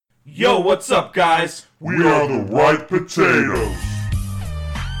Yo, what's up, guys? We are the Right Potatoes.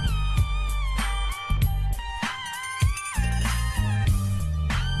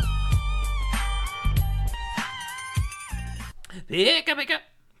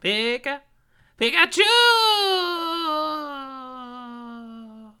 Pikachu!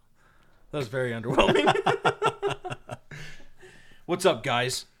 That was very underwhelming. What's up,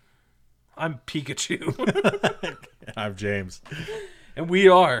 guys? I'm Pikachu. I'm James. And we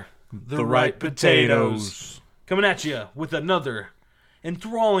are The Right Potatoes. Coming at you with another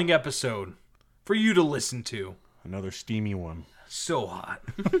enthralling episode for you to listen to. Another steamy one. So hot.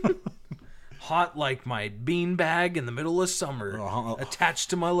 Hot like my beanbag in the middle of summer, attached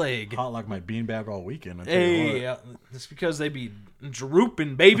to my leg. Hot like my beanbag all weekend. Hey, it's because they be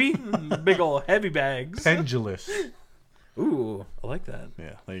drooping, baby. Big old heavy bags. Pendulous. Ooh, I like that.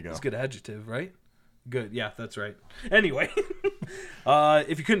 Yeah, there you go. It's a good adjective, right? Good, yeah, that's right. Anyway,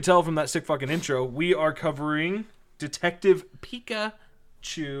 if you couldn't tell from that sick fucking intro, we are covering Detective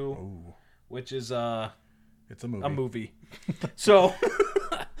Pikachu, which is it's a movie. So,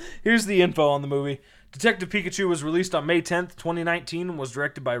 here's the info on the movie. Detective Pikachu was released on May 10th, 2019, and was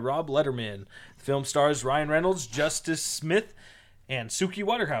directed by Rob Letterman. The film stars Ryan Reynolds, Justice Smith, and Suki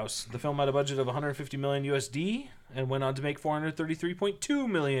Waterhouse. The film had a budget of $150 million USD and went on to make $433.2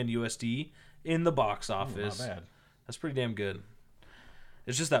 million USD in the box office. Not bad. That's pretty damn good.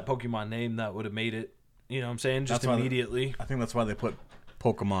 It's just that Pokemon name that would have made it, you know what I'm saying, just immediately. I think that's why they put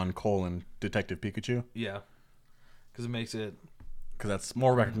Pokemon : Detective Pikachu. Yeah. Because it makes it... Because that's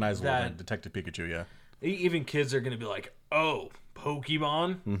more recognizable than Detective Pikachu, yeah. Even kids are going to be like, oh,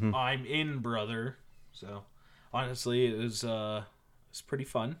 Pokemon? Mm-hmm. I'm in, brother. So, honestly, it was pretty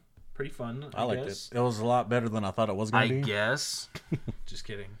fun. Pretty fun, I liked guess. It was a lot better than I thought it was going to be. I guess. Just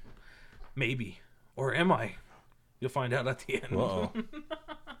kidding. Maybe. Or am I? You'll find out at the end. Uh-oh.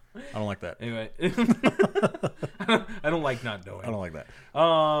 I don't like that. Anyway. I don't like not knowing. I don't like that.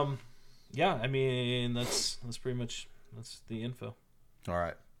 Yeah, I mean, that's pretty much, that's the info. All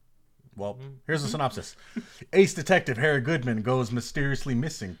right. Well, here's the synopsis. Ace detective Harry Goodman goes mysteriously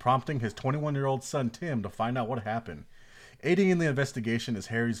missing, prompting his 21-year-old son Tim to find out what happened. Aiding in the investigation is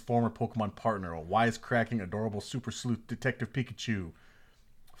Harry's former Pokemon partner, a wisecracking, adorable super sleuth Detective Pikachu.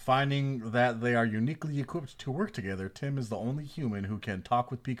 Finding that they are uniquely equipped to work together, Tim is the only human who can talk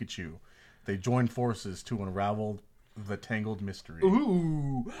with Pikachu. They join forces to unravel the tangled mystery.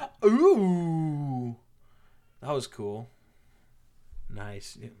 Ooh. That was cool.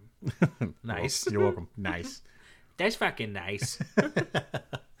 Nice. Nice. You're welcome. Nice. That's fucking nice. You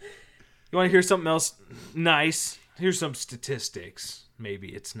want to hear something else nice? Here's some statistics. Maybe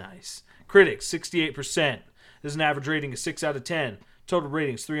it's nice. Critics, 68%. There's an average rating of 6 out of 10. Total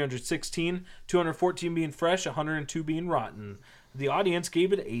ratings, 316. 214 being fresh, 102 being rotten. The audience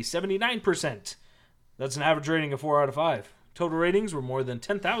gave it a 79%. That's an average rating of 4 out of 5. Total ratings were more than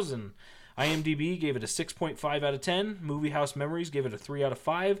 10,000. IMDb gave it a 6.5 out of 10. Movie House Memories gave it a 3 out of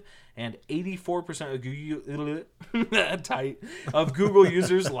 5. And 84% of Google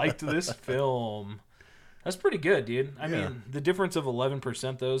users liked this film. That's pretty good, dude. I mean, the difference of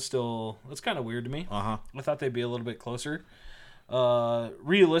 11%, though, is still... That's kind of weird to me. Uh-huh. I thought they'd be a little bit closer.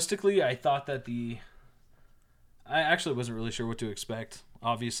 Realistically, I thought that I actually wasn't really sure what to expect,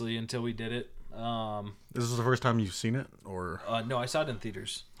 obviously, until we did it. This is the first time you've seen it, or? No, I saw it in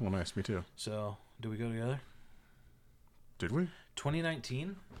theaters. Well, nice, me too. So, did we go together? Did we?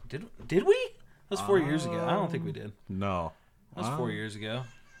 2019? Did we? That was 4 years ago. I don't think we did. No. That was 4 years ago.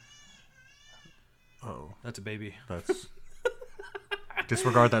 Oh. That's a baby. That's...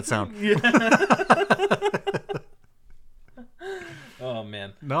 Disregard that sound. Yeah. Oh,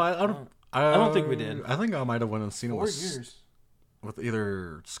 man. No, I don't think we did. I think I might have went and seen 4 it years. With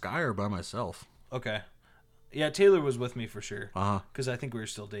either Sky or by myself. Okay. Yeah, Taylor was with me for sure. Uh-huh. Because I think we were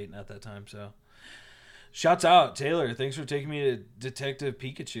still dating at that time, so... Shouts out, Taylor. Thanks for taking me to Detective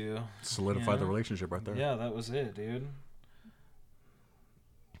Pikachu. Solidified the relationship right there. Yeah, that was it, dude.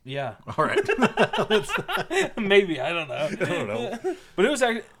 Yeah. All right. Maybe, I don't know. I don't know. But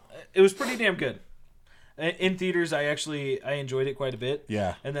it was pretty damn good. In theaters, I enjoyed it quite a bit.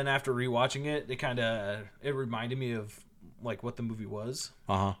 Yeah. And then after rewatching it, it reminded me of like what the movie was.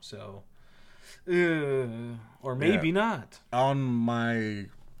 Uh-huh. So, or maybe not. On my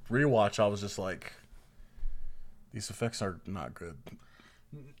rewatch, I was just like, these effects are not good.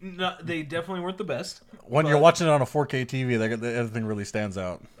 No, they definitely weren't the best. When you're watching it on a 4K TV, everything really stands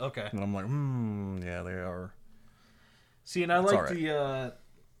out. Okay. And I'm like, yeah, they are. See, and I liked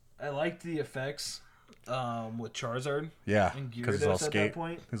the effects with Charizard. Yeah, and Gyarados at that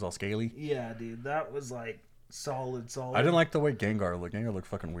point. He's all scaly. Yeah, dude, that was like, Solid. I didn't like the way Gengar looked. Gengar looked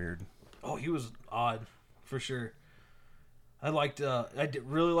fucking weird. Oh, he was odd, for sure. Really liked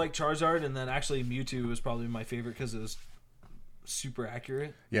Charizard, and then actually Mewtwo was probably my favorite because it was super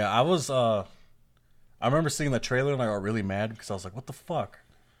accurate. Yeah, I remember seeing the trailer and I got really mad because I was like, what the fuck?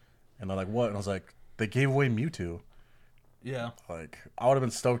 And they're like, what? And I was like, they gave away Mewtwo. Yeah. Like, I would have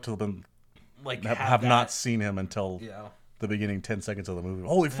been stoked to have been, Like, have not seen him until Yeah. the beginning 10 seconds of the movie.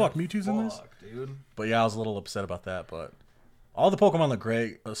 Holy fuck, Mewtwo's in this? Dude. But yeah, I was a little upset about that, but all the Pokemon look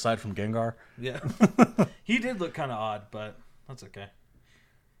great aside from Gengar. Yeah. He did look kind of odd, but that's okay.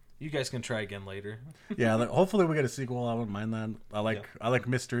 You guys can try again later. Yeah, hopefully we get a sequel. I wouldn't mind that. I like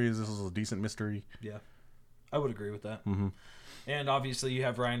mysteries. This is a decent mystery. Yeah. I would agree with that. Mm-hmm. And obviously you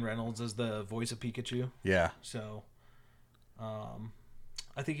have Ryan Reynolds as the voice of Pikachu. Yeah. So,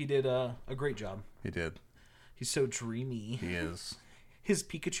 I think he did a great job. He did. He's so dreamy. He is. His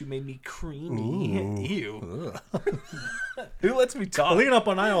Pikachu made me creamy. Ooh. Ew. Who lets me talk? Clean up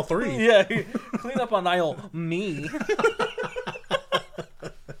on aisle 3. Yeah, clean up on aisle me.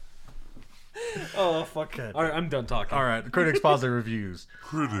 Oh, fuck. Okay. All right, I'm done talking. All right, the critics' positive reviews.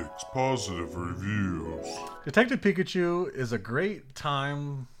 Critics' positive reviews. Detective Pikachu is a great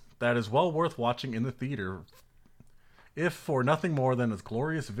time that is well worth watching in the theater, if for nothing more than its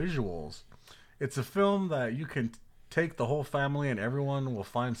glorious visuals. It's a film that you can take the whole family and everyone will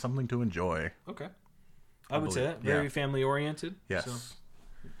find something to enjoy. Okay. I would say that. yeah. Very family oriented. Yes.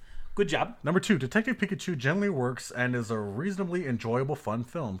 So, good job. Number 2, Detective Pikachu generally works and is a reasonably enjoyable, fun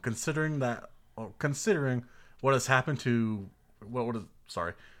film, considering what has happened to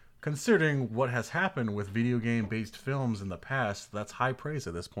considering what has happened with video game based films in the past. That's high praise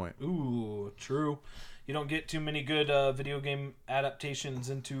at this point. Ooh, true. You don't get too many good video game adaptations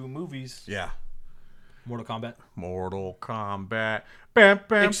into movies. Yeah. Mortal Kombat. Mortal Kombat. Bam,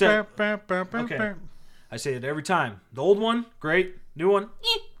 bam, Except- bam, bam, bam, Okay. bam. I say it every time. The old one, great. New one,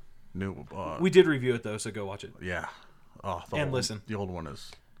 eh. New. We did review it though, so go watch it. Yeah. Oh, And listen. The old one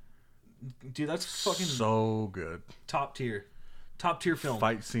is Dude, that's fucking so good. top tier film.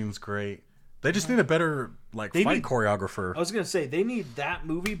 Fight scenes great. They just need a better fight choreographer. I was gonna say they need that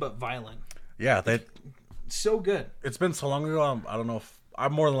movie, but violent. Yeah, So good. it's been so long ago. I don't know if I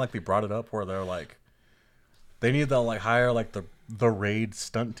more than likely brought it up where they're like, they need to hire the raid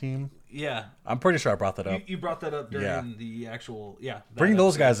stunt team. Yeah, I'm pretty sure I brought that up. you brought that up during Yeah. the actual Bring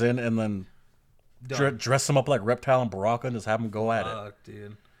those guys in and then Done. dress them up like Reptile and Baraka and just have them go at it. Fuck,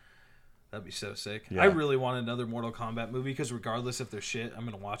 dude. That'd be so sick. Yeah. I really want another Mortal Kombat movie because regardless if they're shit, I'm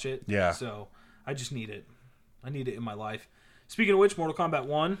gonna watch it. Yeah. So I just need it. I need it in my life. Speaking of which, Mortal Kombat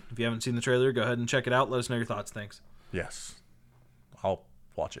 1. If you haven't seen the trailer, go ahead and check it out. Let us know your thoughts. Thanks. Yes, I'll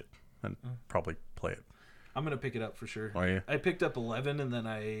watch it and probably play it. I'm gonna pick it up for sure. Are you? I picked up 11 and then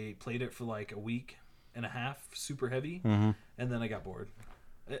I played it for like a week and a half, super heavy, Mm-hmm. and then I got bored.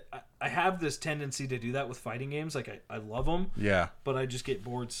 I have this tendency to do that with fighting games. Like I love them, Yeah. but I just get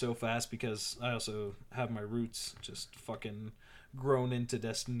bored so fast because I also have my roots just fucking grown into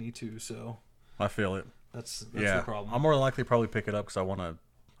Destiny 2. So I feel it. that's Yeah. the problem. I'm more than likely probably pick it up because I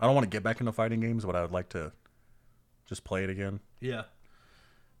don't want to get back into fighting games, but I would like to just play it again. Yeah,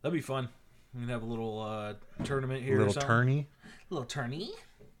 that'd be fun. We can have a little tournament here. A or little something. tourney. Little tourney.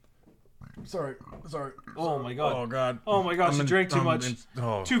 Sorry. Oh my god. Oh god. Oh my gosh, you drank too much.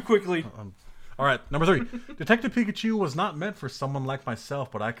 Too quickly. All right, number 3. Detective Pikachu was not meant for someone like myself,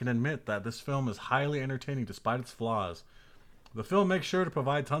 but I can admit that this film is highly entertaining despite its flaws. The film makes sure to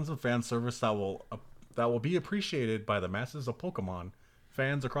provide tons of fan service that will be appreciated by the masses of Pokemon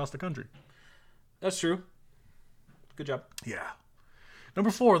fans across the country. That's true. Good job. Yeah.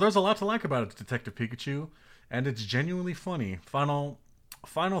 Number 4, there's a lot to like about Detective Pikachu, and it's genuinely funny. Final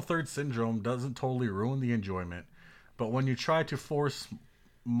Third Syndrome doesn't totally ruin the enjoyment, but when you try and force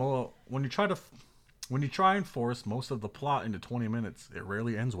most of the plot into 20 minutes, it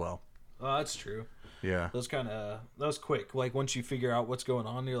rarely ends well. That's true. Yeah. That was quick. Like once you figure out what's going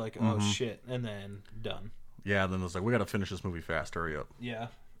on, you're like, oh shit, and then done. Yeah, then it's like, we got to finish this movie fast. Hurry up. Yeah.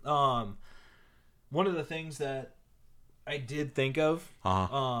 One of the things that I did think of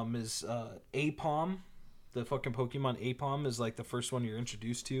is Apom. The fucking Pokemon Apom is like the first one you're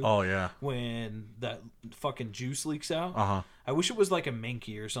introduced to. Oh yeah. When that fucking juice leaks out. Uh-huh. I wish it was like a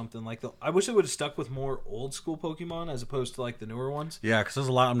Mankey or something. I wish it would have stuck with more old school Pokemon as opposed to like the newer ones. Yeah, because there's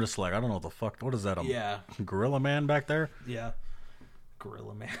a lot. I'm just like, I don't know what the fuck. What is that? Yeah. Gorilla Man back there? Yeah.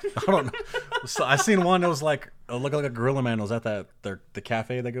 Gorilla Man. I don't know. So I seen one that was like, it looked like a Gorilla Man. It was at the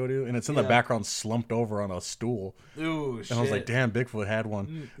cafe they go to, and it's in the background, slumped over on a stool. Ooh, shit. And I was like, damn, Bigfoot had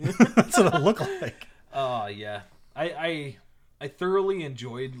one. That's what it looked like. Oh yeah. I thoroughly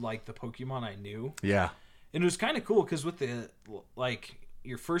enjoyed like the Pokemon I knew. Yeah. And it was kind of cool because with the, like,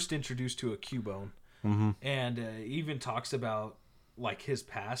 you're first introduced to a Cubone. Mm-hmm. And it even talks about, like, his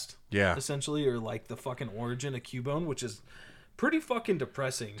past. Yeah. Essentially, or, like, the fucking origin of Cubone, which is pretty fucking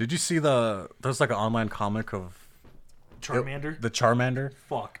depressing. Did you see there's like an online comic of Charmander? The Charmander?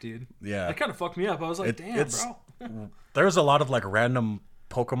 Fuck, dude. Yeah. That kind of fucked me up. I was like, damn, bro. There's a lot of, like, random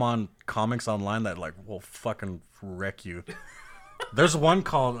Pokemon comics online that, like, will fucking wreck you. There's one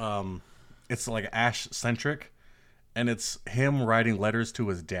called, it's, like, Ash-centric, and it's him writing letters to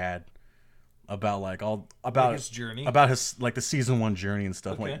his dad about, like, about his journey? About his, like, the Season 1 journey and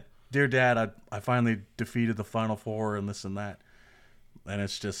stuff. Okay. Like, dear Dad, I finally defeated the Final Four and this and that. And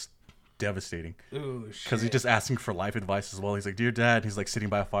it's just devastating. Ooh, shit. Because he's just asking for life advice as well. He's like, dear Dad, he's like sitting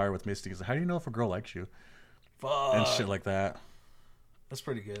by a fire with Misty. He's like, how do you know if a girl likes you? Fuck. And shit like that. That's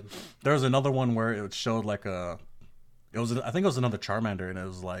pretty good. There was another one where it showed like I think it was another Charmander, and it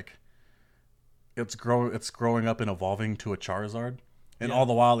was like it's growing up and evolving to a Charizard, and all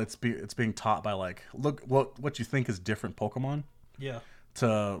the while it's being taught by, like, look what you think is different Pokemon. Yeah.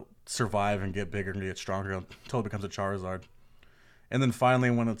 To survive and get bigger and get stronger until it becomes a Charizard. And then finally,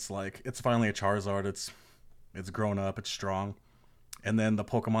 when it's finally a Charizard, it's grown up, it's strong. And then the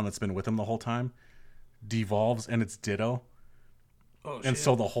Pokemon that's been with him the whole time devolves, and it's Ditto. Oh, shit. And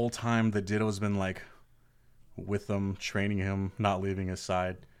so the whole time, the Ditto's been, like, with him, training him, not leaving his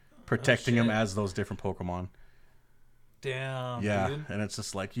side, protecting him as those different Pokemon. Damn, Yeah, dude. and it's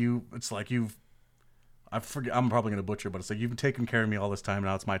just like you've I forget. I'm probably gonna butcher, but it's like, you've taken care of me all this time.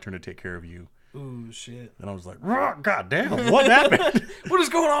 Now it's my turn to take care of you. Ooh, shit. And I was like, God damn, what happened? What is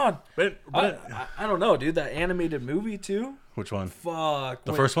going on? But I don't know, dude. That animated movie too. which one? Fuck.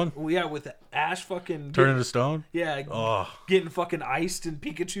 The first one? Yeah, with Ash fucking Turn into stone? Yeah. Oh. Getting fucking iced and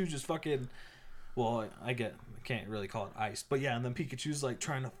Pikachu just fucking. Well, I can't really call it iced, but yeah, and then Pikachu's like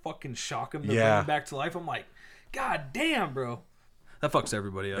trying to fucking shock him to bring him back to life. I'm like, God damn, bro. That fucks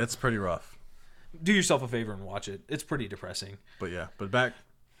everybody up. It's pretty rough. Do yourself a favor and watch it. It's pretty depressing. But yeah,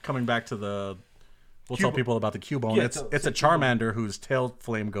 coming back to we'll tell people about the Cubone. Yeah, it's a Charmander whose tail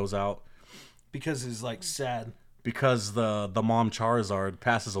flame goes out because it's like sad. Because the mom Charizard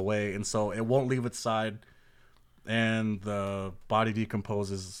passes away, and so it won't leave its side, and the body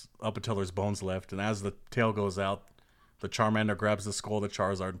decomposes up until there's bones left. And as the tail goes out, the Charmander grabs the skull of the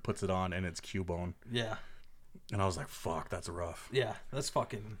Charizard and puts it on, and it's Cubone. Yeah. And I was like, fuck, that's rough. Yeah, that's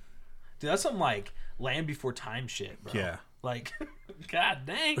fucking... Dude, that's some, like, Land Before Time shit, bro. Yeah. Like, god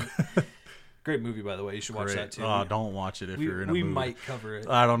dang. Great movie, by the way. You should watch that, too. Oh, don't watch it if you're in a mood. We might cover it.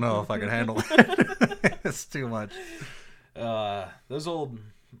 I don't know if I can handle it. It's too much. Those old...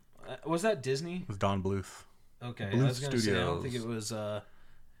 was that Disney? It was Don Bluth. Okay, Bluth I was going to say, I don't Studios. think it was...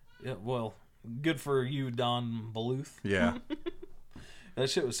 yeah, well, good for you, Don Bluth. Yeah. That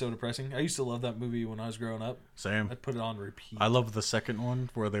shit was so depressing. I used to love that movie when I was growing up. Same. I'd put it on repeat. I love the second one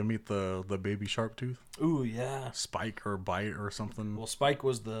where they meet the baby sharp tooth. Ooh, yeah. Spike or Bite or something. Well, Spike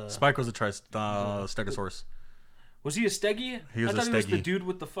was the... Spike was a Stegosaurus. Was he a Steggy? He was I thought a he was the Steggy. dude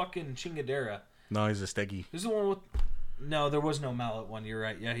with the fucking Chingadera. No, he's a Steggy. This is the one with... No, there was no mallet one. You're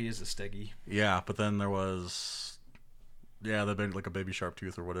right. Yeah, he is a Steggy. Yeah, but then there was... Yeah, they made like a baby sharp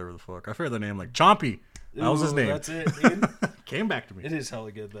tooth or whatever the fuck. I forget the name. Like Chompy. That was his Ooh, name. That's it, dude. Came back to me. It is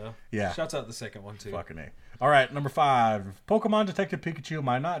hella good, though. Yeah. Shouts out the second one, too. Fucking A. All right, number 5. Pokemon Detective Pikachu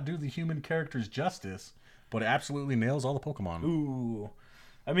might not do the human characters justice, but it absolutely nails all the Pokemon. Ooh.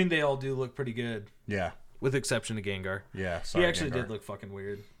 I mean, they all do look pretty good. Yeah. With exception of Gengar. Yeah. Sorry, He actually Gengar. did look fucking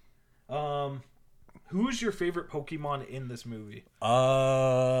weird. Who's your favorite Pokemon in this movie?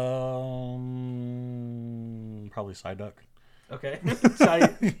 Probably Psyduck. Okay.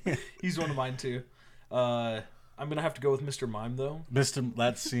 He's one of mine, too. I'm going to have to go with Mr. Mime, though.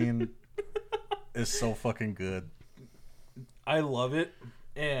 That scene is so fucking good. I love it.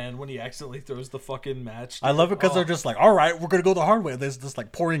 And when he accidentally throws the fucking match. I love it because they're just like, all right, we're going to go the hard way. There's just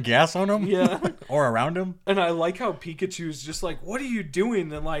like pouring gas on him. Yeah. Or around him. And I like how Pikachu's just like, what are you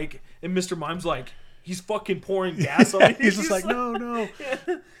doing? And Mr. Mime's like, he's fucking pouring gas on him. He's just like, no.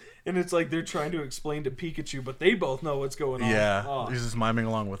 Yeah. And it's like they're trying to explain to Pikachu, but they both know what's going on. Yeah. Oh. He's just miming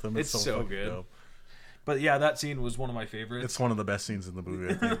along with him. It's so fucking good. dope. But yeah, that scene was one of my favorites. It's one of the best scenes in the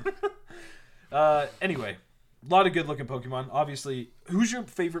movie, I think. Anyway, a lot of good looking Pokemon. Obviously, who's your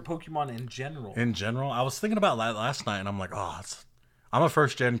favorite Pokemon in general? In general, I was thinking about that last night, and I'm like, I'm a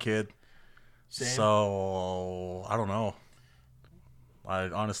first gen kid. Same. So I don't know. I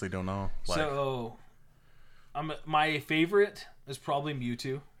honestly don't know. My favorite is probably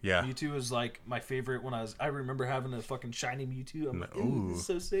Mewtwo. Yeah. Mewtwo is like my favorite when I remember having a fucking shiny Mewtwo. I'm like, Ooh. this is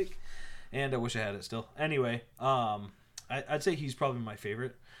so sick. And I wish I had it still. Anyway, I'd say he's probably my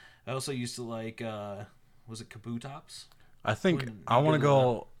favorite. I also used to like, was it Kabutops? I think When I you want to did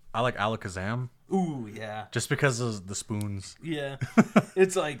go. I like Alakazam Ooh, yeah. just because of the spoons. Yeah.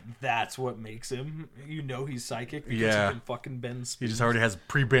 It's like, that's what makes him. You know he's psychic because Yeah. he can fucking bend He spoons. just already has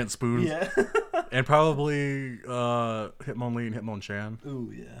pre-bent spoons. Yeah. And probably Hitmonlee and Hitmonchan.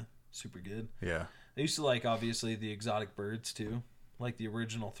 Ooh, yeah. Super good. Yeah. I used to like, obviously, the exotic birds, too. Like the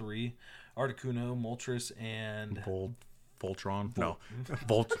original 3. Articuno, Moltres, and... Voltron. No.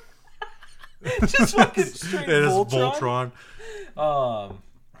 Volt. Just fucking straight It is Voltron. Voltron.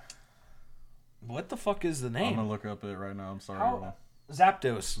 What the fuck is the I'm name? gonna look up it right now. I'm sorry.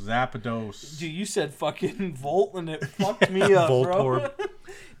 Zapdos. Zapdos. Dude, you said fucking Volt and it fucked me up, bro.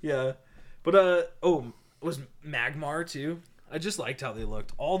 Yeah. But, was Magmar, too? I just liked how they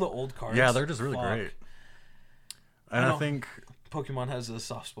looked. All the old cards. Yeah, they're just really great. And I think Pokemon has a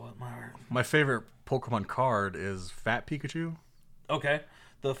soft spot in my heart. my favorite Pokemon card is Fat Pikachu. Okay.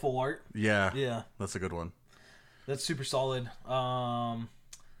 The full art. Yeah. Yeah. That's a good one. That's super solid.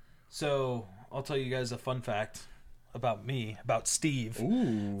 So I'll tell you guys a fun fact about me, about Steve.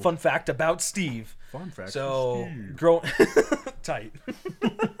 Ooh. Fun fact about Steve. Fun fact. So tight.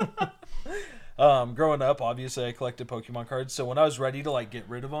 Growing up, obviously I collected Pokemon cards. So when I was ready to like get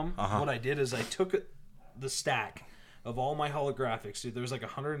rid of them, what I did is I took the stack of all my holographics. Dude, there was like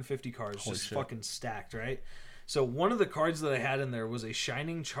 150 cards just fucking stacked, right? So one of the cards that I had in there was a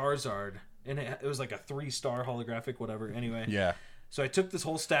Shining Charizard, and it was like a 3-star holographic, whatever. Anyway, Yeah. so I took this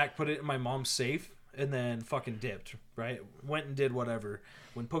whole stack, put it in my mom's safe, and then fucking dipped, right? Went and did whatever.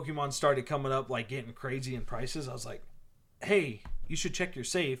 When Pokemon started coming up, like getting crazy in prices, I was like, hey, you should check your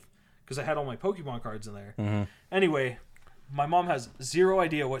safe, because I had all my Pokemon cards in there. Mm-hmm. Anyway, my mom has zero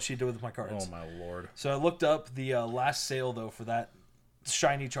idea what she did with my cards. Oh my lord. So I looked up the last sale, though, for that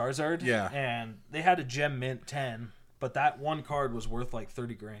shiny Charizard. Yeah. And they had a gem mint 10, but that one card was worth like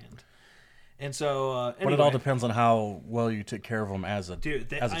 30 grand. And so, anyway, But it all depends on how well you take care of them as a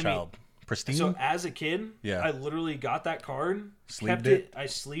child. Pristine. So as a kid, Yeah. I literally got that card, Sleeved kept it, I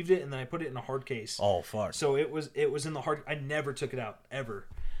sleeved it, and then I put it in a hard case. Oh fuck. So it was in the hard. I never took it out ever.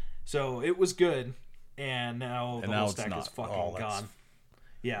 So it was good, and now the whole stack is fucking gone.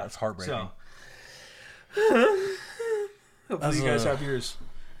 Yeah, that's heartbreaking. So hopefully you guys have yours.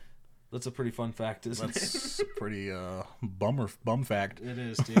 That's a pretty fun fact, isn't it? That's pretty bum fact. It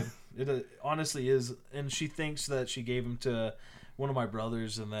is, dude. It honestly is. And she thinks that she gave him to one of my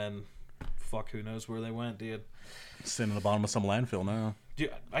brothers, and then fuck, who knows where they went, dude. Sitting in the bottom of some landfill now.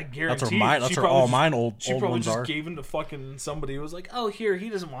 Dude, I guarantee That's where all mine old She probably ones just are. gave him to fucking somebody who was like, oh, here, he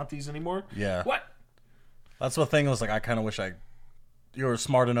doesn't want these anymore. Yeah. What? That's the thing. Was like, I kind of wish you were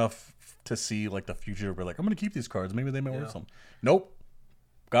smart enough to see like the future. Be like, I'm gonna keep these cards. Maybe they may worth something. Nope.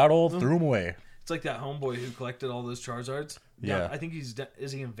 Got old, threw them away. It's like that homeboy who collected all those Charizards. Yeah. I think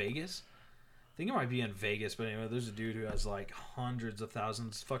is he in Vegas? I think he might be in Vegas, but anyway, there's a dude who has like hundreds of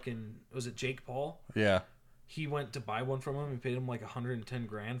thousands. Fucking, was it Jake Paul? Yeah. He went to buy one from him and paid him like 110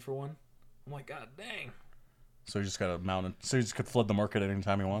 grand for one. I'm like, God dang. So he just got a mountain. So he just could flood the market at any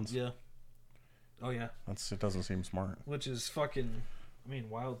time he wants. Yeah. Oh yeah. It doesn't seem smart. Which is fucking,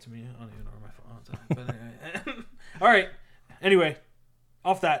 wild to me. I don't even know where my phone's at. But anyway. All right. Anyway,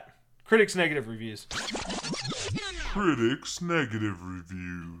 off that. Critics' negative reviews. Critics' negative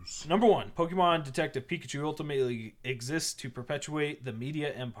reviews. Number 1, Pokemon Detective Pikachu ultimately exists to perpetuate the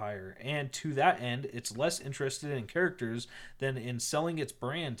media empire, and to that end, it's less interested in characters than in selling its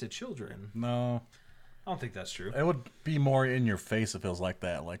brand to children. No. I don't think that's true. It would be more in your face if it was like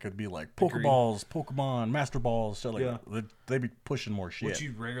that. Like, it'd be like Agreed. Pokeballs, Pokemon, Master Balls, shit like Yeah. that. They'd be pushing more shit. Which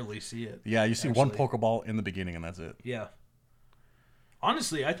you rarely see it. Yeah, you see one Pokeball in the beginning and that's it. Yeah.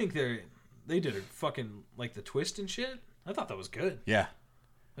 Honestly, I think they did a fucking, like, the twist and shit. I thought that was good. Yeah.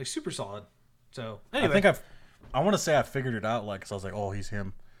 Like, super solid. So, anyway. I think I want to say I figured it out, like, because I was like, oh, he's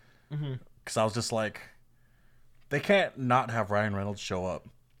him. Because I was just like, they can't not have Ryan Reynolds show up.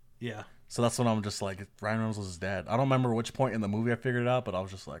 Yeah. So that's when I'm just like, Ryan Reynolds was his dad. I don't remember which point in the movie I figured it out, but I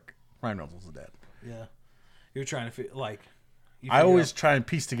was just like, Ryan Reynolds was his dad. Yeah. You're trying to, I always try and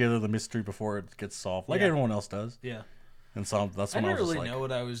piece together the mystery before it gets solved, like Yeah. everyone else does. Yeah. And so that's when I I didn't was just really like, know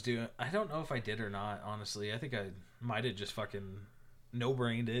what I was doing. I don't know if I did or not, honestly. I think I might have just fucking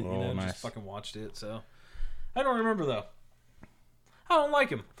no-brained it, nice. just fucking watched it. So I don't remember, though. I don't like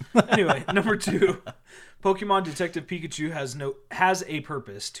him. Anyway, number 2, Pokemon Detective Pikachu has a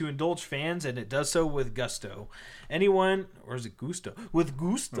purpose to indulge fans, and it does so with gusto. Anyone, or is it gusto? With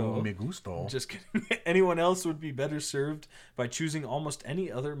gusto. me gusto. Just kidding. Anyone else would be better served by choosing almost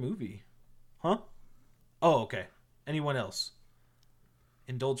any other movie. Huh? Oh, okay. Anyone else?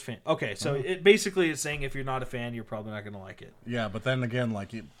 Indulge fan. Okay, so it basically is saying if you're not a fan, you're probably not going to like it. Yeah, but then again,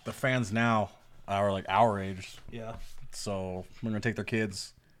 like the fans now, our age. Yeah. So we're gonna take their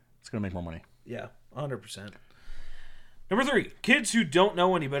kids. It's gonna make more money. Yeah, 100%. Number 3, kids who don't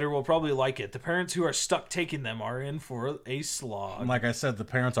know any better will probably like it. The parents who are stuck taking them are in for a slog. And like I said, the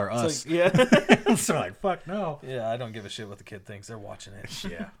parents are us. Like, yeah. So like, fuck no. Yeah, I don't give a shit what the kid thinks. They're watching it.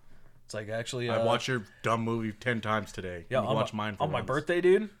 Yeah. It's like, actually... I watched your dumb movie 10 times today. Yeah, you watch mine for on my once. birthday,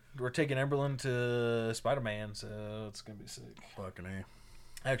 dude. We're taking Emberlyn to Spider-Man, so it's going to be sick. Fucking A.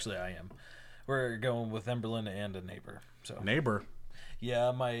 Actually, I am. We're going with Emberlyn and a neighbor. So Neighbor.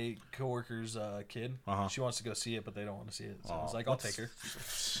 yeah, my coworker's kid. Uh-huh. She wants to go see it, but they don't want to see it. So I was like, I'll take her.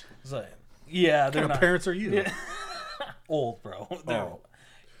 It's like, What yeah, they're kind not of parents are you? Yeah. Old, bro. They're Oh.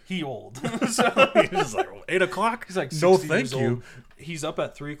 he old. So He's like, 8 o'clock? he's like 60 no, years thank you. old. He's up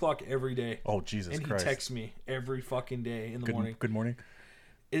at 3 o'clock every day. Oh, Jesus And Christ. he texts me every fucking day in the morning. Good morning.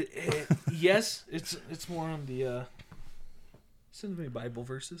 Yes, it's more on the send me Bible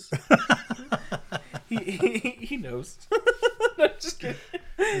verses. he knows. No, just kidding.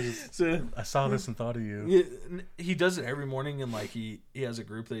 So, I saw this and thought of you. he does it every morning, and like he has a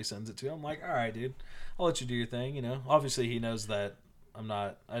group that he sends it to. I'm like, all right, dude, I'll let you do your thing. You know, obviously he knows that I'm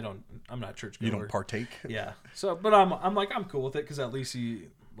not church goer. You don't partake? Yeah. So, but I'm like, I'm cool with it because at least he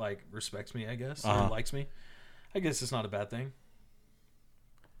like respects me, I guess, or likes me. I guess it's not a bad thing.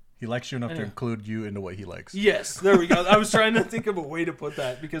 He likes you enough to Anyway. include you into what he likes. Yes, there we go. I was trying to think of a way to put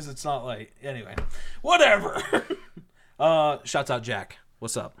that because it's not like anyway. Whatever. Shouts out Jack.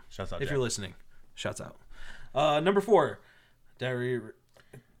 What's up? Shouts out if Jack. you're listening. Shouts out. Number 4. Diary.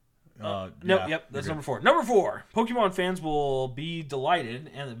 Yep, that's number 4. Number 4. Pokemon fans will be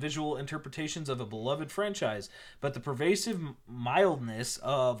delighted and the visual interpretations of a beloved franchise, but the pervasive mildness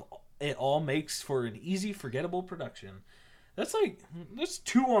of it all makes for an easy, forgettable production. That's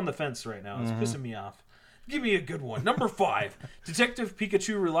 2 on the fence right now. It's pissing me off. Give me a good one. Number 5. Detective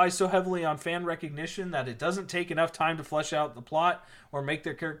Pikachu relies so heavily on fan recognition that it doesn't take enough time to flesh out the plot or make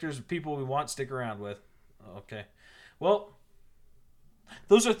their characters people we want stick around with. Okay. Well,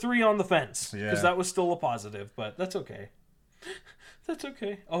 those are 3 on the fence. Because Yeah. that was still a positive, but that's okay. That's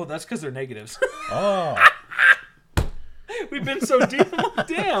okay. Oh, that's because they're negatives. Oh. We've been so deep.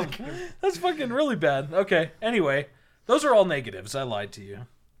 Damn. That's fucking really bad. Okay. Anyway, those are all negatives. I lied to you.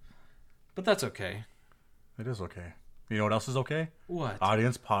 But that's okay. It is okay. You know what else is okay? What?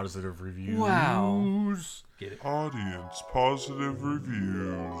 Audience positive reviews. Wow. Get it. Audience positive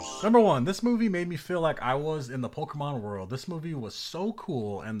reviews. Number 1, this movie made me feel like I was in the Pokemon world. This movie was so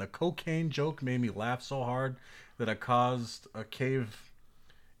cool, and the cocaine joke made me laugh so hard that I caused a cave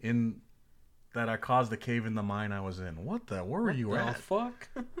in the mine I was in. What the? Where were you The at? fuck?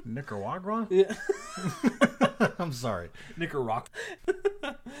 Nicaragua? Yeah. I'm sorry. Nicaragua.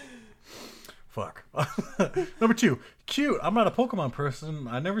 Fuck. Number 2, cute. I'm not a Pokemon person.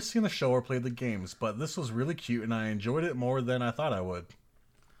 I never seen the show or played the games, but this was really cute, and I enjoyed it more than I thought I would.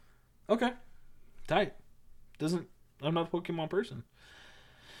 Okay. Tight. I'm not a Pokemon person.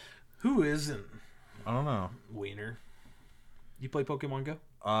 Who isn't? I don't know. Wiener. You play Pokemon Go?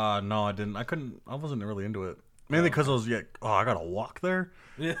 No, I didn't. I wasn't really into it. Mainly because I was I gotta walk there.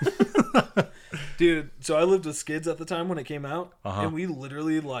 Yeah. Dude, so I lived with Skids at the time when it came out, and we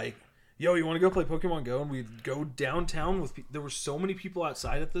literally yo, you want to go play Pokemon Go? And we'd go downtown with there were so many people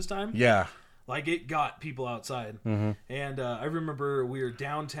outside at this time. Yeah. Like, it got people outside. And I remember we were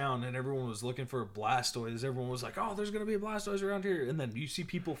downtown and everyone was looking for a Blastoise. Everyone was like, oh, there's going to be a Blastoise around here. And then you see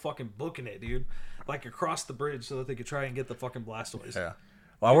people fucking booking it, dude. Like, across the bridge so that they could try and get the fucking Blastoise. Yeah.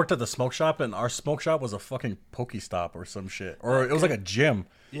 Well, I worked at the smoke shop, and our smoke shop was a fucking Pokestop or some shit. Or it was like a gym.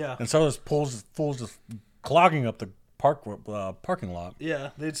 Yeah. And so there's fools just clogging up the parking lot. Yeah,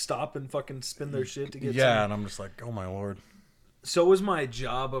 they'd stop and fucking spin their shit to get Yeah, and I'm just like, oh my lord. So was my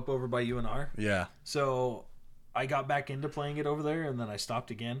job up over by UNR. Yeah. So I got back into playing it over there, and then I stopped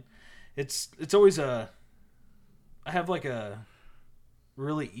again. It's always I have like a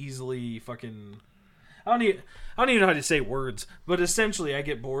really easily fucking... I don't even know how to say words, but essentially I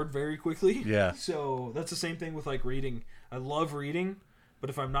get bored very quickly. Yeah. So that's the same thing with like reading. I love reading,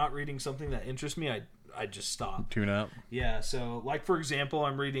 but if I'm not reading something that interests me, I just stop. Tune out. Yeah, so like for example,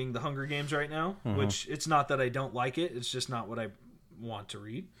 I'm reading The Hunger Games right now, which it's not that I don't like it, it's just not what I want to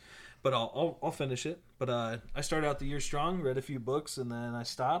read. But I'll finish it. But I started out the year strong, read a few books, and then I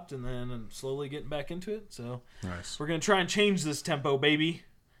stopped, and then I'm slowly getting back into it. So Nice. we're gonna try and change this tempo, baby.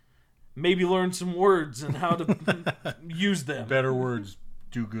 Maybe learn some words and how to use them. Better words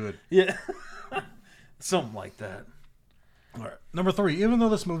do good. Yeah, something like that. All right. Number 3, even though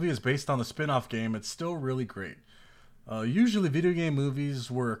this movie is based on the spin-off game, it's still really great. Usually video game movies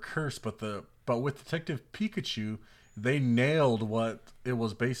were a curse, but with Detective Pikachu, They nailed what it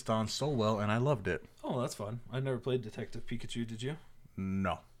was based on so well, and I loved it. Oh, that's fun. I never played Detective Pikachu. Did you?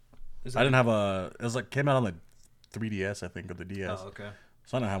 No. Is I didn't have a... It was like came out on the 3DS, I think, or the DS. Oh, okay.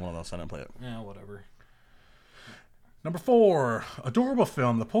 So I didn't have one of those, so I didn't play it. Yeah, whatever. Number 4, adorable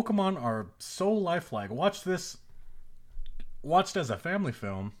film. The Pokemon are so lifelike. Watched as a family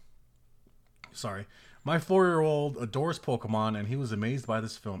film. Sorry. My 4-year-old adores Pokemon, and he was amazed by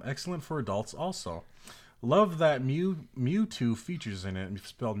this film. Excellent for adults also. Love that Mewtwo features in it. You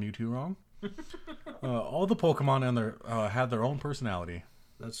spelled Mewtwo wrong. All the Pokemon and their had their own personality.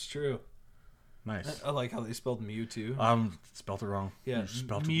 That's true. Nice. I like how they spelled Mewtwo. Spelled it wrong. Yeah,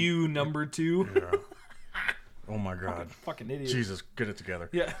 spelled Mew number 2. Yeah. Oh my god. Fucking idiot. Jesus, get it together.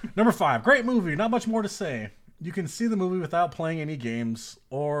 Yeah. Number 5, great movie. Not much more to say. You can see the movie without playing any games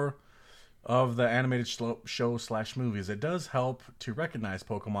or of the animated show/movies. It does help to recognize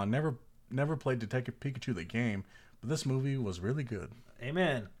Pokemon. Never played Detective Pikachu the game, but this movie was really good.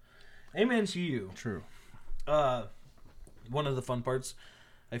 Amen. Amen to you. True. One of the fun parts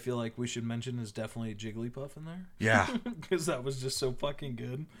I feel like we should mention is definitely Jigglypuff in there. Yeah. Because that was just so fucking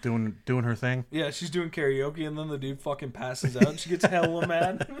good. Doing her thing. Yeah, she's doing karaoke and then the dude fucking passes out and she gets hella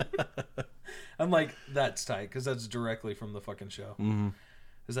mad. I'm like, that's tight because that's directly from the fucking show. Mm-hmm.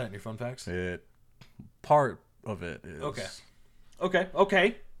 Is that in your fun facts? Part of it is. Okay.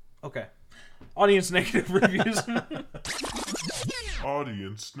 Audience negative reviews.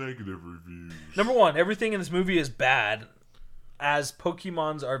 Audience negative reviews. Number 1, everything in this movie is bad, as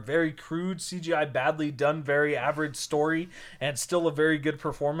Pokemons are very crude, CGI badly done, very average story, and still a very good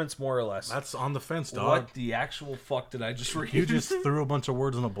performance, more or less. That's on the fence, dog. What the actual fuck did I just read? You just threw a bunch of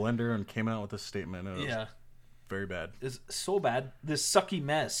words in a blender and came out with this statement. It was very bad. It's so bad. This sucky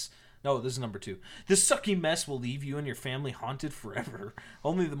mess. No, this is number 2. This sucky mess will leave you and your family haunted forever.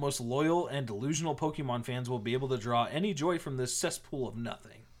 Only the most loyal and delusional Pokemon fans will be able to draw any joy from this cesspool of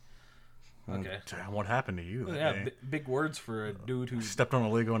nothing. Okay. Damn, what happened to you? Yeah, big words for a dude who stepped on a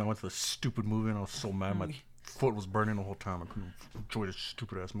Lego and I went to the stupid movie and I was so mad. My foot was burning the whole time. I couldn't enjoy this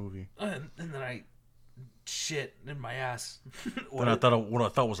stupid ass movie. And then I shit in my ass. Then I thought what I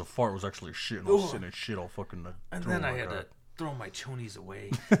thought was a fart was actually shit, and I was sitting in shit all fucking. And then I had to throw my chonies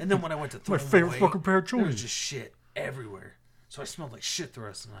away. And then when I went to throw my them favorite away, fucking pair of there was chonies. just shit everywhere. So I smelled like shit the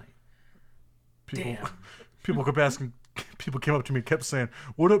rest of the night. Damn. People came up to me and kept saying,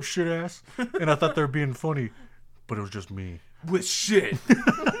 "What up, shit ass?" And I thought they were being funny, but it was just me with shit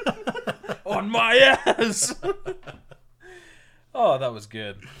on my ass. Oh, that was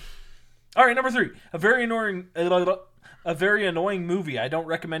good. All right, number 3, a very annoying movie. I don't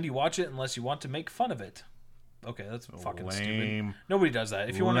recommend you watch it unless you want to make fun of it. Okay, that's fucking stupid. Nobody does that.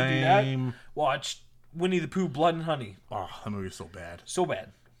 If you want to do that, watch Winnie the Pooh, Blood and Honey. Oh, that movie is so bad. So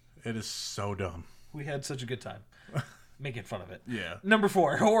bad. It is so dumb. We had such a good time making fun of it. Yeah. Number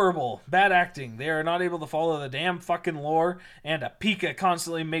 4, horrible. Bad acting. They are not able to follow the damn fucking lore, and a Pika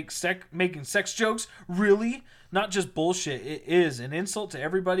constantly making sex jokes. Really? Not just bullshit. It is an insult to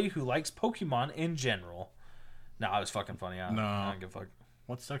everybody who likes Pokemon in general. Nah, it was fucking funny. I don't give a fuck.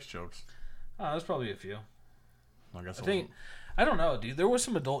 What sex jokes? There's probably a few. I don't know, dude. There was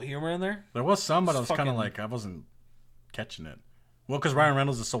some adult humor in there. There was some, but I was kind of like, I wasn't catching it. Well, because Ryan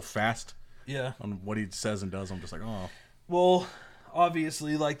Reynolds is so fast. Yeah. On what he says and does, I'm just like, oh. Well,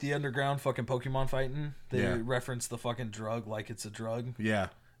 obviously, like the underground fucking Pokemon fighting, they reference the fucking drug like it's a drug. Yeah.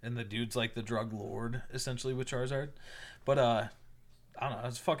 And the dude's like the drug lord, essentially, with Charizard. But, I don't know.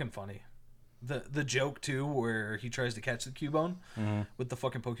 It's fucking funny. The joke, too, where he tries to catch the Cubone with the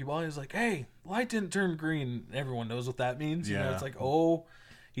fucking Pokeball. He's like, hey, light didn't turn green. Everyone knows what that means. Yeah. You know, it's like, oh,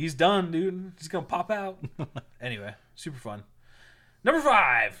 he's done, dude. He's going to pop out. Anyway, super fun. Number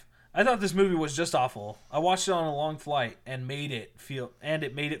 5. I thought this movie was just awful. I watched it on a long flight and it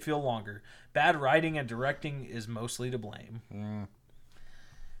made it feel longer. Bad writing and directing is mostly to blame.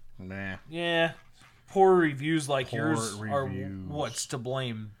 Nah. Yeah. Poor reviews like yours are what's to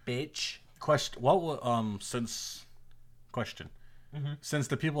blame, bitch. Question. Since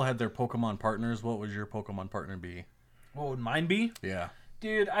the people had their Pokemon partners, what would your Pokemon partner be? What would mine be? Yeah.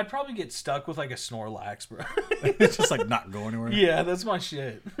 Dude, I'd probably get stuck with like a Snorlax, bro. It's just like not go anywhere. Yeah, that's my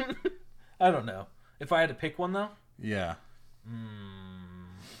shit. I don't know. If I had to pick one though? Yeah.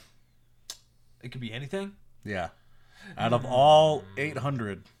 It could be anything? Yeah. Out of all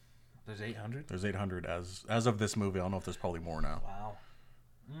 800. There's 800? There's 800 as of this movie. I don't know if there's probably more now. Wow.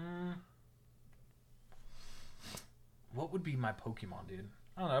 What would be my Pokemon, dude?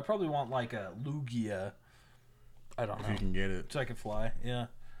 I don't know. I probably want like a Lugia. I don't know. If you can get it. So I can fly. Yeah.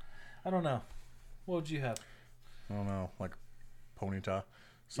 I don't know. What would you have? I don't know. Like Ponyta.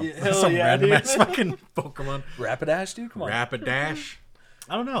 Hell yeah, random dude. ass fucking Pokemon. Rapidash, dude. Come on. Rapidash.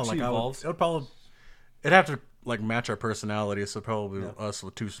 I don't know. Like evolves. It'd have to like match our personality. So probably us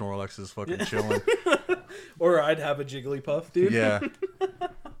with 2 Snorlaxes fucking chilling. Or I'd have a Jigglypuff, dude. Yeah.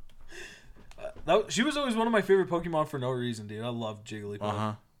 She was always one of my favorite Pokemon for no reason, dude. I love Jigglypuff.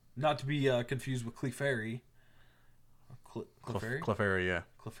 Uh-huh. Not to be confused with Clefairy. Clefairy? Clefairy, yeah.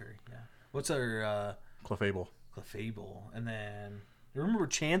 Clefairy, yeah. What's our... Clefable. Clefable. And then... You remember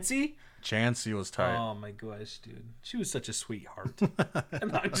Chansey? Chansey was tight. Oh my gosh, dude. She was such a sweetheart. I'm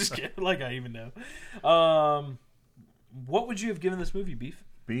not just kidding. Like, I even know. What would you have given this movie, Beef?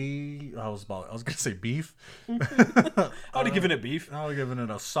 I was gonna say beef. I would have given it beef. I would have given it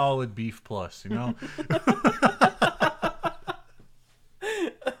a solid beef plus, you know?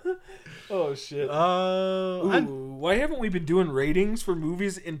 Oh shit. Why haven't we been doing ratings for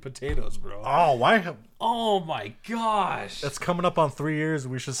movies in potatoes, bro? Oh my gosh. That's coming up on 3 years.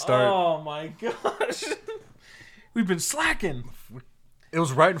 We should start. Oh my gosh. We've been slacking. It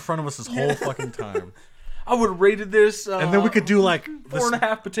was right in front of us this whole fucking time. I would have rated this. And then we could do like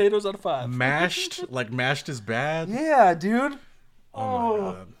 4.5 potatoes out of 5. Mashed. Like mashed is bad. Yeah, dude. Oh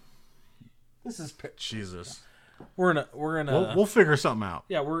my god. This is Jesus. We're in a. We'll figure something out.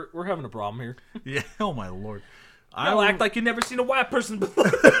 Yeah, we're having a problem here. Yeah. Oh my lord. I'll act like you've never seen a white person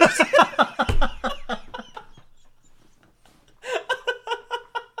before.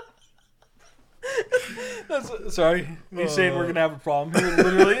 Sorry, me saying we're gonna have a problem here.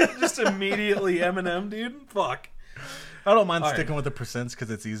 Literally, just immediately Eminem, dude. Fuck. I don't mind sticking with the percents because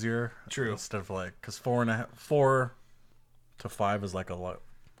it's easier. True. Instead of like, because 4 to 5 is like a lot.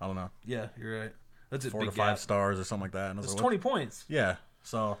 I don't know. Yeah, you're right. That's a 4 big to 5 gap. stars or something like that. And It's like, 20 points. Yeah.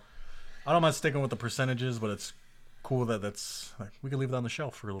 So I don't mind sticking with the percentages, but it's cool that's like we can leave it on the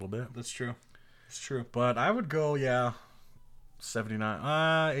shelf for a little bit. That's true. It's true. But I would go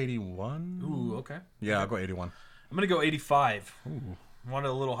 79, 81. Ooh, okay. Yeah, I'll go 81. I'm gonna go 85. Ooh. I wanted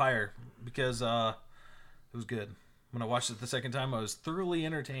a little higher because it was good. When I watched it the second time, I was thoroughly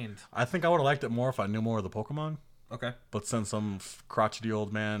entertained. I think I would have liked it more if I knew more of the Pokemon. Okay. But since some crotchety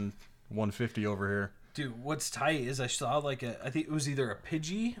old man 150 over here. Dude, what's tight is I saw I think it was either a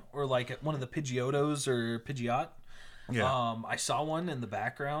Pidgey or like one of the Pidgeotos or Pidgeot. Yeah. I saw one in the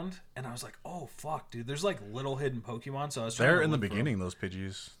background and I was like, oh fuck, dude. There's like little hidden Pokemon. So I was trying They're to in the look for beginning, those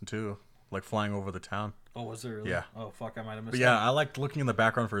Pidgeys, too. Like flying over the town. them. Oh, was there really? Yeah. Oh fuck, I might have missed But yeah, I liked looking in the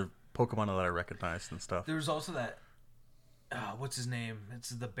background for Pokemon that I recognized and stuff. There was also that what's his name? It's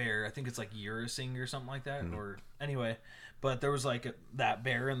the bear. I think it's like Urasing or something like that. Or anyway, but there was like that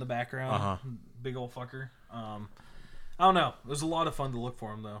bear in the background. Big old fucker. I don't know. It was a lot of fun to look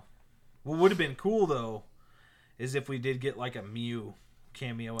for him though. What would have been cool though is if we did get like a Mew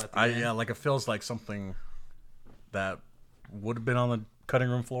cameo at the end. Yeah, like it feels like something that would have been on the cutting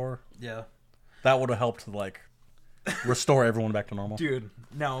room floor. Yeah. That would have helped like restore everyone back to normal. Dude,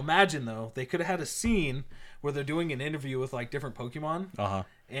 now imagine though, they could have had a scene where they're doing an interview with like different Pokemon.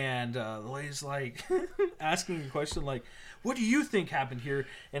 And the lady's like asking a question like, what do you think happened here?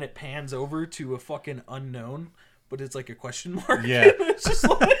 And it pans over to a fucking unknown, but it's like a question mark. Yeah. It's just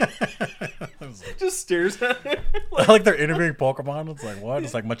like, just stares at it. Like they're interviewing Pokemon. It's like, what?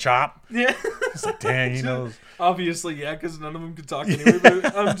 It's like Machop. Yeah. It's like, dang, he knows. Obviously, yeah, because none of them could talk anyway.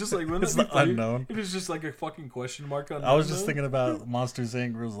 But I'm just like, wouldn't It's that be the funny unknown. if it's just like a fucking question mark on. I was just thinking about Monsters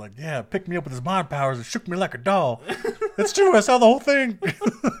Inc. Where it was like, yeah, picked me up with his mind powers and shook me like a doll. It's true. I saw the whole thing.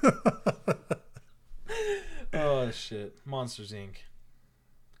 Oh shit, Monsters Inc.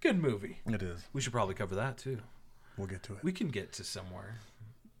 Good movie. It is. We should probably cover that too. We'll get to it. We can get to somewhere.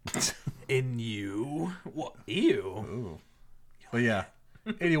 In you. What? Ew. Ooh. But yeah,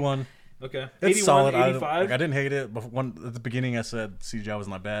 81. Okay. It's 81, solid. 85. I didn't hate it. But at the beginning, I said CGI was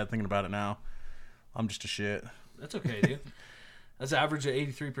not bad. Thinking about it now, I'm just a shit. That's okay, dude. That's average at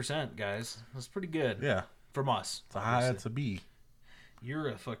 83%, guys. That's pretty good. Yeah. From us. It's a B. You're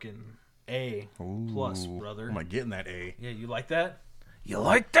a fucking A plus, brother. Am I getting that A? Yeah, you like that? You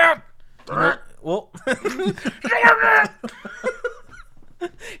like that? Well,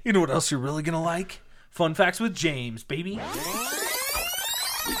 you know what else you're really gonna like? Fun facts with James, baby.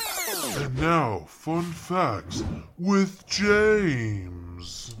 And now, fun facts with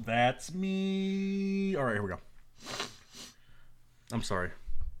James. That's me. All right, here we go. I'm sorry.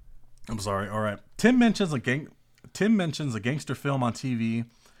 All right. Tim mentions a gangster film on TV.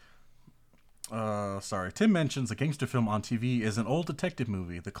 Tim mentions a gangster film on TV is an old detective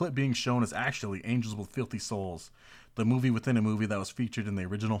movie. The clip being shown is actually Angels with Filthy Souls, the movie within a movie that was featured in the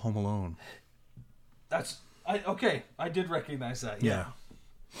original Home Alone. I did recognize that. Yeah.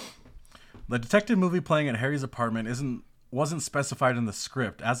 The detective movie playing at Harry's apartment isn't wasn't specified in the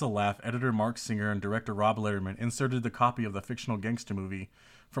script. As a laugh, editor Mark Singer and director Rob Lerman inserted the copy of the fictional gangster movie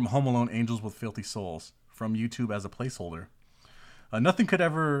from Home Alone, Angels with Filthy Souls, from YouTube as a placeholder. Nothing could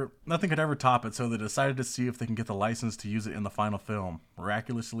ever top it, so they decided to see if they can get the license to use it in the final film.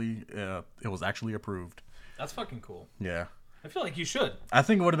 Miraculously, it was actually approved. That's fucking cool. Yeah. I feel like you should. I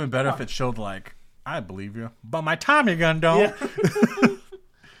think it would have been better if it showed, like, I believe you, but my Tommy gun don't. Yeah.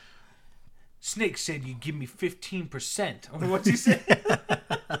 Snake said you'd give me 15%. What's he say?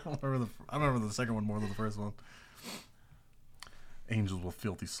 I remember the second one more than the first one. Angels with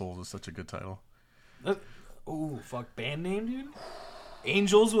Filthy Souls is such a good title. Oh, fuck. Band name, dude?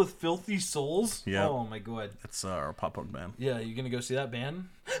 Angels with Filthy Souls? Yeah. Oh, my God. It's our pop punk band. Yeah, you gonna go see that band?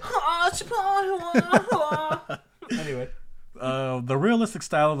 Anyway. The realistic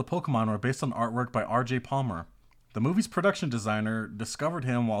style of the Pokemon were based on artwork by R.J. Palmer. The movie's production designer discovered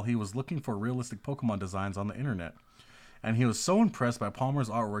him while he was looking for realistic Pokemon designs on the internet. And he was so impressed by Palmer's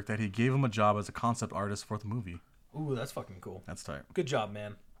artwork that he gave him a job as a concept artist for the movie. Ooh, that's fucking cool. That's tight. Good job,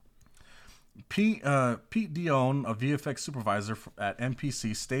 man. Pete Dione, a VFX supervisor at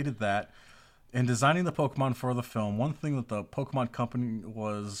MPC, stated that in designing the Pokemon for the film, one thing that the Pokemon company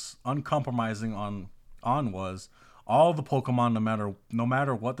was uncompromising on was all the Pokemon, no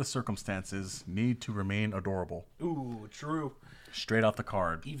matter what the circumstances, need to remain adorable. Ooh, true. Straight off the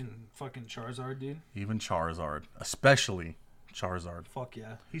card. Even fucking Charizard, dude. Even Charizard. Especially Charizard. Fuck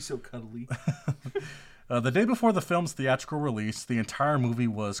yeah. He's so cuddly. The day before the film's theatrical release, the entire movie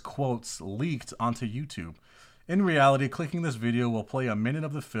was, quotes, leaked onto YouTube. In reality, clicking this video will play a minute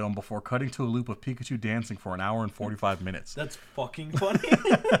of the film before cutting to a loop of Pikachu dancing for an hour and 45 minutes. That's fucking funny.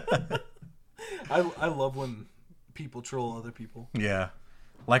 I love when people troll other people. Yeah.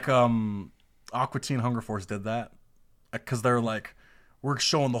 Like, Aqua Teen Hunger Force did that. Because they're like, we're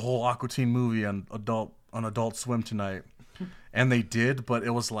showing the whole Aqua Teen movie on Adult Swim tonight. And they did, but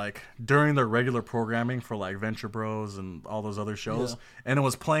it was like during their regular programming for like Venture Bros and all those other shows. Yeah. And it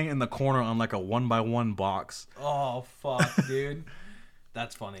was playing in the corner on like a 1x1 box. Oh, fuck, dude.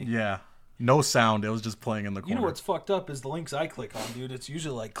 That's funny. Yeah. No sound. It was just playing in the corner. You know what's fucked up is the links I click on, dude. It's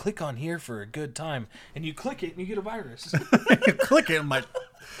usually like, click on here for a good time. And you click it and you get a virus. You click it and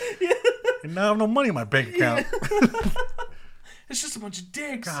and now I have no money in my bank account. It's just a bunch of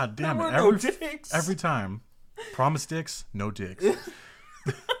dicks. God damn it. No dicks. Every time. Promise dicks, no dicks.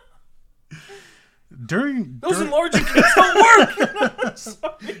 Those enlarging kits don't work.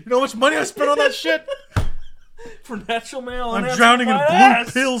 You know how much money I spent on that shit? For natural male. I'm drowning in blue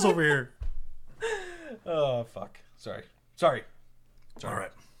pills over here. Oh, fuck. Sorry. All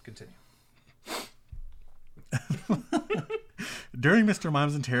right. Continue. During Mr.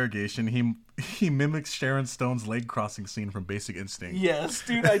 Mime's interrogation, he mimics Sharon Stone's leg crossing scene from Basic Instinct. Yes,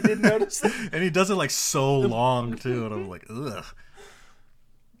 dude, I did notice that. And he does it like so long too, and I'm like, ugh.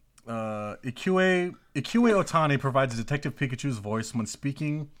 Ikue Otani provides Detective Pikachu's voice when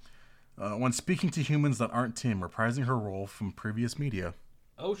speaking to humans that aren't Tim, reprising her role from previous media.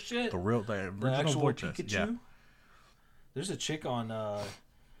 Oh shit! The original actual voice. Pikachu. Yeah. There's a chick on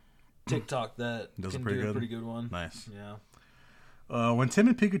TikTok that does can do a pretty good one. Nice. Yeah. When Tim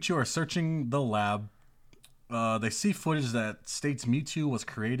and Pikachu are searching the lab, they see footage that states Mewtwo was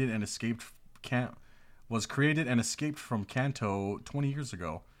created and escaped from Kanto 20 years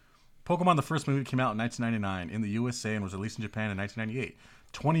ago. Pokemon the first movie came out in 1999 in the USA and was released in Japan in 1998,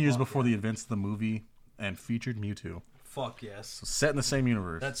 20 years before the events of the movie, and featured Mewtwo. Fuck yes. So set in the same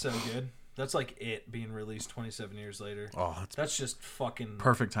universe. That's so good. That's like it being released 27 years later. Oh, that's just fucking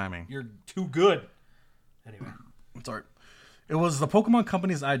perfect timing. You're too good. Anyway, it's art. It was the Pokemon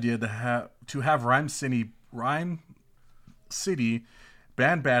Company's idea to have Rhyme City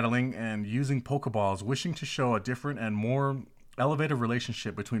band battling and using Pokeballs, wishing to show a different and more elevated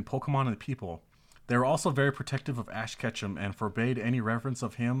relationship between Pokemon and people. They were also very protective of Ash Ketchum and forbade any reference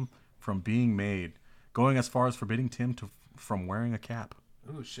of him from being made, going as far as forbidding Tim from wearing a cap.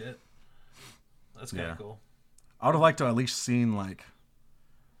 Oh shit, that's kind of cool. I would have liked to at least seen like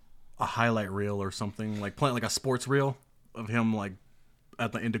a highlight reel or something, like playing like a sports reel of him like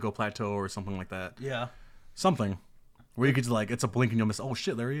at the Indigo Plateau or something like that. Yeah. Something where you could just like, it's a blink and you'll miss, oh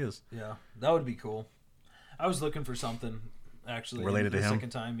shit, there he is. Yeah, that would be cool. I was looking for something actually related to him. The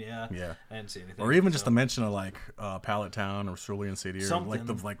second time, yeah. I didn't see anything. Or even just a mention of like Pallet Town or Cerulean City or something.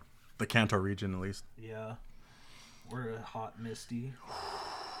 like the Kanto region at least. Yeah. Or a Hot Misty.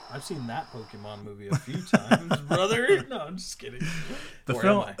 I've seen that Pokemon movie a few times, brother. No, I'm just kidding. The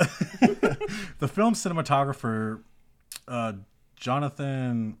film cinematographer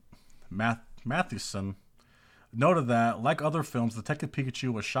Jonathan Mathewson noted that, like other films, Detective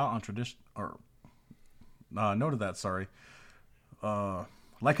Pikachu was shot on noted that. Sorry.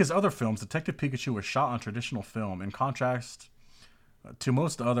 Like his other films, Detective Pikachu was shot on traditional film, in contrast to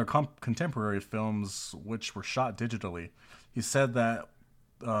most other contemporary films which were shot digitally. He said that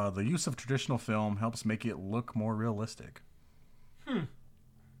the use of traditional film helps make it look more realistic.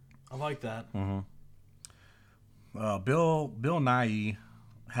 I like that. Bill Nye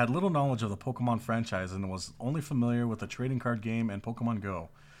had little knowledge of the Pokemon franchise and was only familiar with the trading card game and Pokemon Go.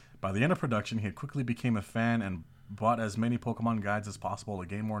 By the end of production, he quickly became a fan and bought as many Pokemon guides as possible to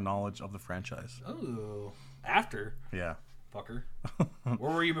gain more knowledge of the franchise. Oh, after? Yeah. Fucker.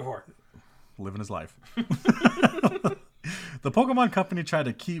 Where were you before? Living his life. The Pokemon Company tried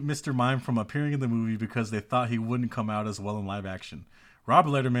to keep Mr. Mime from appearing in the movie because they thought he wouldn't come out as well in live action. Rob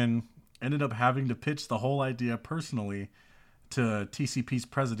Letterman ended up having to pitch the whole idea personally to TCP's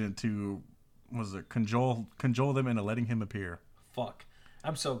president to cajole them into letting him appear. Fuck.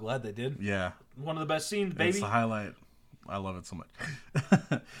 I'm so glad they did. Yeah. One of the best scenes, baby. It's the highlight. I love it so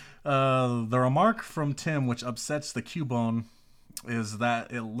much. The remark from Tim, which upsets the Cubone, is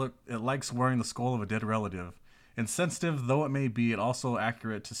that it likes wearing the skull of a dead relative. Insensitive though it may be, it also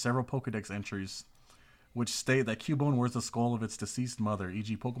accurate to several Pokedex entries, which state that Cubone wears the skull of its deceased mother,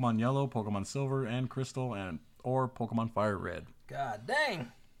 e.g. Pokemon Yellow, Pokemon Silver and Crystal, or Pokemon Fire Red. God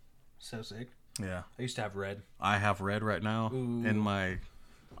dang. So sick. Yeah. I used to have red. I have red right now. Ooh. In my...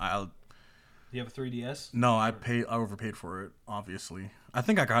 Do you have a 3DS? No, I overpaid for it, obviously. I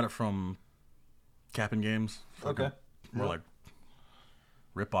think I got it from Cap'n Games. Okay. More like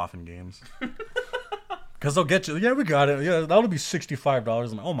rip-off in games. Because they'll get you. Yeah, we got it. Yeah, that'll be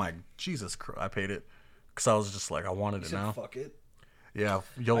 $65. And oh my Jesus Christ, I paid it because I was just like, I wanted it now. Fuck it. Yeah,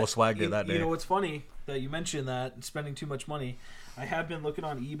 YOLO swag it that day. You know what's funny that you mentioned that and spending too much money. I have been looking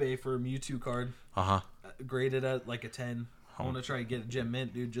on eBay for a Mewtwo card. Graded at like a 10. I want to try and get a gem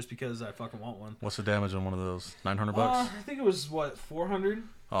mint, dude, just because I fucking want one. What's the damage on one of those? $900? I think it was what, 400.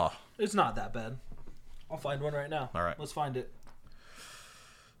 Oh, it's not that bad. I'll find one right now. All right, let's find it.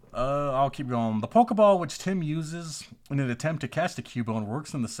 I'll keep going. The Pokeball, which Tim uses in an attempt to catch the Cubone,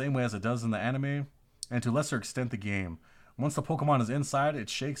 works in the same way as it does in the anime, and to a lesser extent the game. Once the Pokemon is inside, it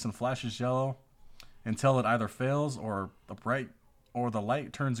shakes and flashes yellow until it either fails or the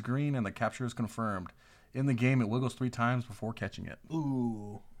light turns green and the capture is confirmed. In the game, it wiggles 3 times before catching it.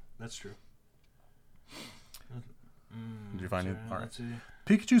 Ooh, that's true. Did you find it? All right. Let's see.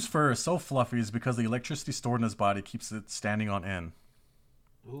 Pikachu's fur is so fluffy is because the electricity stored in his body keeps it standing on end.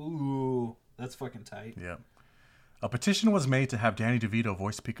 Ooh, that's fucking tight. Yeah. A petition was made to have Danny DeVito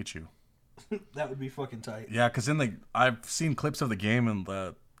voice Pikachu. That would be fucking tight. Yeah, because I've seen clips of the game and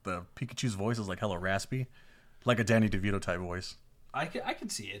the Pikachu's voice is like hella raspy, like a Danny DeVito type voice. I can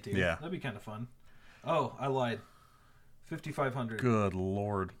see it, dude. Yeah, that'd be kind of fun. Oh, I lied. 5,500. Good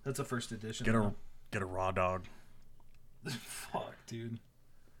lord. That's a first edition. Get a raw dog. Fuck, dude.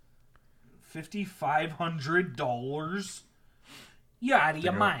 $5,500. You're out of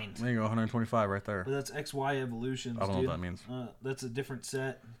your mind. There you go, 125 right there. But that's XY Evolutions, I don't know what that means. That's a different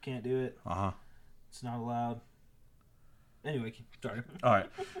set. Can't do it. It's not allowed. Anyway, sorry. All right.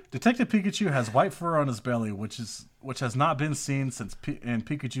 Detective Pikachu has white fur on his belly, which has not been seen in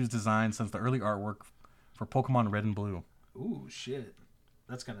Pikachu's design since the early artwork for Pokemon Red and Blue. Ooh, shit.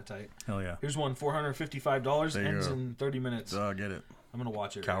 That's kind of tight. Hell yeah. Here's one, $455. Ends in 30 minutes. Get it. I'm going to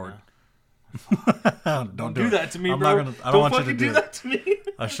watch it. Coward. Right now. Don't do that to me, I'm bro. Not gonna, I don't want you to do that to me.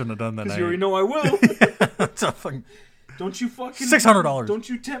 I shouldn't have done that. Because you already know I will. Don't you fucking $600. Don't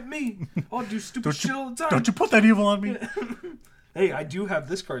you tempt me. I'll do stupid shit all the time. Don't you put that evil on me. Hey, I do have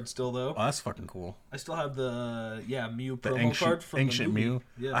this card still though. Oh, that's fucking cool. I still have the Mew the promo card from ancient the movie. Mew.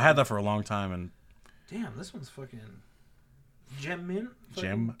 Yeah. I had that for a long time and damn, this one's fucking gem mint.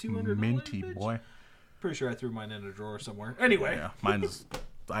 Gem minty boy. Pretty sure I threw mine in a drawer somewhere. Anyway. Yeah, mine is.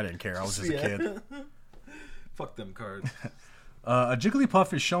 I didn't care. I was just a kid. Fuck them cards. A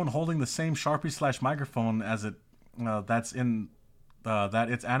Jigglypuff is shown holding the same Sharpie/microphone as it that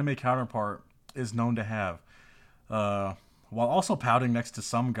its anime counterpart is known to have. While also pouting next to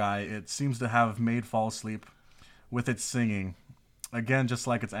some guy, it seems to have made fall asleep with its singing. Again, just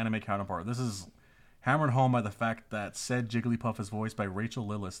like its anime counterpart. This is hammered home by the fact that said Jigglypuff is voiced by Rachel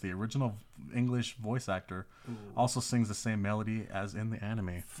Lillis, the original English voice actor. Ooh. Also sings the same melody as in the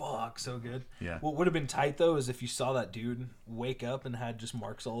anime. Fuck, so good. Yeah. What would have been tight, though, is if you saw that dude wake up and had just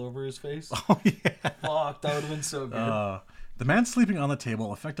marks all over his face. Oh, yeah. Fuck, that would have been so good. The man sleeping on the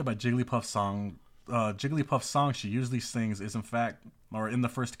table, affected by Jigglypuff's song she usually sings, is in fact, or in the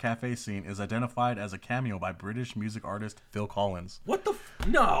first cafe scene, is identified as a cameo by British music artist Phil Collins. What the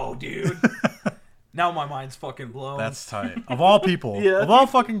no, dude. Now my mind's fucking blown. That's tight. Of all people. Yeah. Of all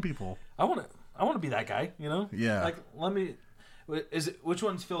fucking people. I want I want to be that guy, you know? Yeah. Like, which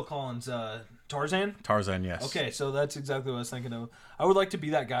one's Phil Collins? Tarzan? Tarzan, yes. Okay, so that's exactly what I was thinking of. I would like to be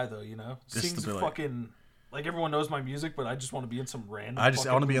that guy, though, you know? Just Sings to be fucking... Like, everyone knows my music, but I just want to be in some random I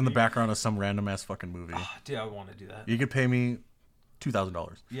want to be in the movie. background of some random ass fucking movie. Oh, dude, I want to do that. You could pay me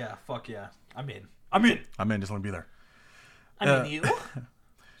 $2,000. Yeah, fuck yeah. I'm in. I'm in. Just want to be there. I'm in you.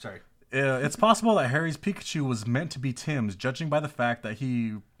 Sorry. It's possible that Harry's Pikachu was meant to be Tim's, judging by the fact that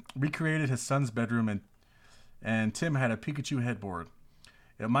he recreated his son's bedroom and Tim had a Pikachu headboard.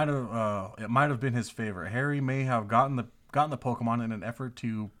 It might have been his favorite. Harry may have gotten the Pokemon in an effort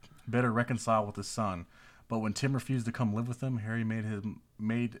to better reconcile with his son, but when Tim refused to come live with him, Harry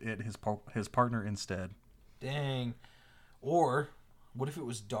made it his partner instead. Dang. Or what if it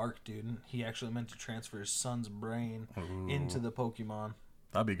was dark, dude? And he actually meant to transfer his son's brain into the Pokemon.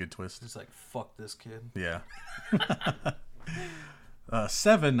 That'd be a good twist. It's like, fuck this kid. Yeah.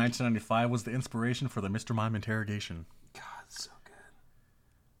 1995 was the inspiration for the Mr. Mime interrogation. God, it's so good.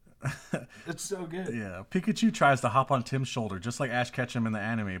 It's so good. Yeah. Pikachu tries to hop on Tim's shoulder, just like Ash Ketchum in the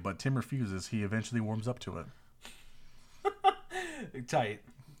anime, but Tim refuses. He eventually warms up to it. Tight.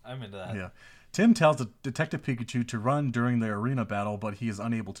 I'm into that. Yeah. Tim tells Detective Pikachu to run during the arena battle, but he is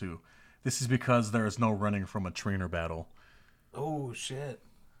unable to. This is because there is no running from a trainer battle. Oh, shit.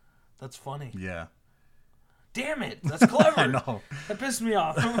 That's funny. Yeah. Damn it. That's clever. I know. That pissed me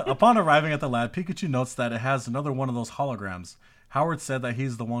off. Upon arriving at the lab, Pikachu notes that it has another one of those holograms. Howard said that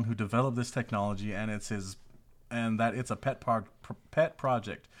he's the one who developed this technology and that it's a pet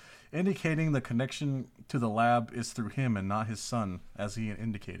project, indicating the connection to the lab is through him and not his son, as he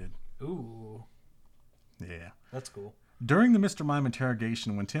indicated. Ooh. Yeah. That's cool. During the Mr. Mime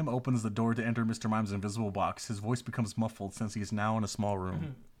interrogation, when Tim opens the door to enter Mr. Mime's invisible box, his voice becomes muffled since he's now in a small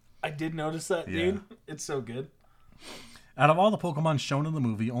room. I did notice that, dude. It's so good. Out of all the Pokemon shown in the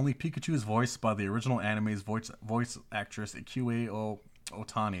movie, only Pikachu is voiced by the original anime's voice actress Ikue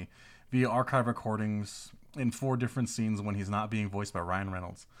Otani via archive recordings in 4 different scenes when he's not being voiced by Ryan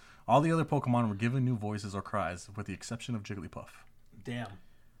Reynolds. All the other Pokemon were given new voices or cries, with the exception of Jigglypuff. Damn.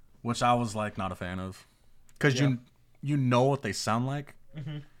 Which I was, like, not a fan of. Because you know what they sound like,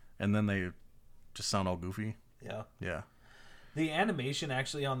 and then they just sound all goofy. Yeah. Yeah. The animation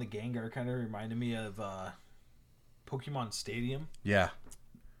actually on the Gengar kind of reminded me of Pokemon Stadium. Yeah.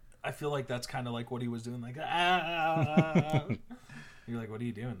 I feel like that's kind of like what he was doing. Like, ah. You're like, what are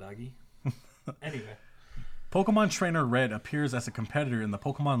you doing, doggy? Anyway. Pokemon Trainer Red appears as a competitor in the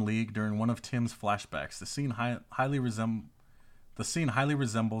Pokemon League during one of Tim's flashbacks. The scene highly resembles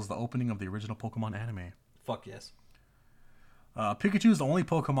the opening of the original Pokemon anime. Fuck yes. Pikachu is the only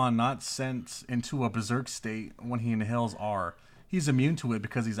Pokemon not sent into a berserk state when he inhales R. He's immune to it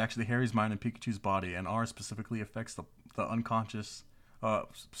because he's actually Harry's mind in Pikachu's body, and R specifically affects the unconscious,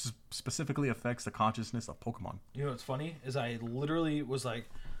 specifically affects the consciousness of Pokemon. You know what's funny is I literally was like,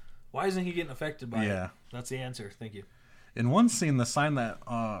 why isn't he getting affected by it? That's the answer. Thank you. In one scene, the sign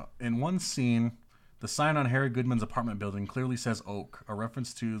on Harry Goodman's apartment building clearly says Oak, a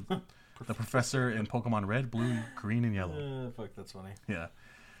reference to the professor in Pokemon Red, Blue, Green, and Yellow. Fuck, that's funny. Yeah.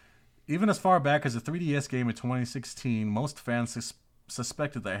 Even as far back as a 3DS game in 2016, most fans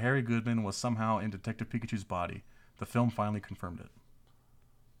suspected that Harry Goodman was somehow in Detective Pikachu's body. The film finally confirmed it.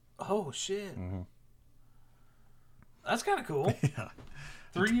 Oh, shit. Mm-hmm. That's kind of cool. Yeah.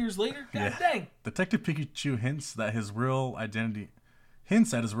 3 years later? God dang. Detective Pikachu hints at his real identity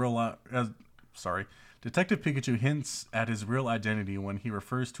when he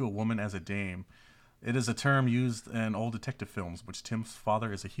refers to a woman as a dame. It is a term used in old detective films, which Tim's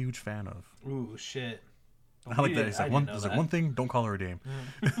father is a huge fan of. Ooh, shit. I like that. He's like, one thing, don't call her a dame.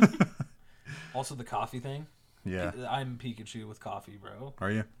 Also, the coffee thing. Yeah. I'm Pikachu with coffee, bro.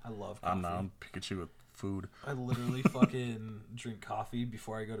 Are you? I love coffee. I'm not. I'm Pikachu with food. I literally fucking drink coffee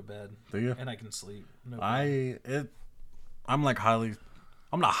before I go to bed. Do you? And I can sleep. No I'm not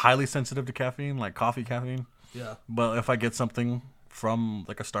highly sensitive to caffeine, like coffee caffeine. Yeah. But if I get something from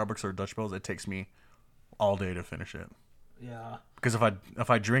like a Starbucks or a Dutch Bros, it takes me all day to finish it. Yeah. Because if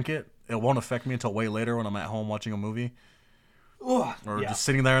I drink it, it won't affect me until way later when I'm at home watching a movie. Ugh, or just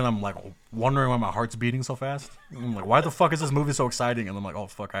sitting there and I'm like wondering why my heart's beating so fast. I'm like, why the fuck is this movie so exciting? And I'm like, oh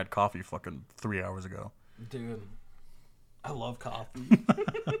fuck, I had coffee fucking 3 hours ago. Dude, I love coffee.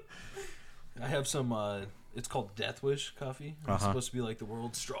 I have some, it's called Death Wish coffee. It's supposed to be like the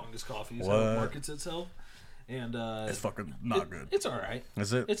world's strongest coffee is how it markets itself. And it's fucking not good. It's alright.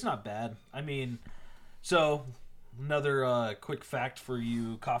 Is it? It's not bad. I mean, so another quick fact for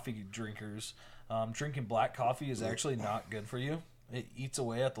you coffee drinkers. Drinking black coffee is actually not good for you. It eats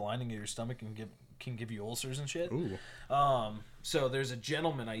away at the lining of your stomach and can give you ulcers and shit. Ooh. So there's a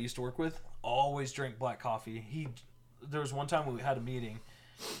gentleman I used to work with, always drank black coffee. There was one time we had a meeting.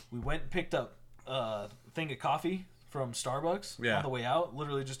 We went and picked up a thing of coffee from Starbucks on the way out,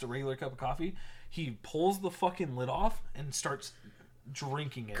 literally just a regular cup of coffee. He pulls the fucking lid off and starts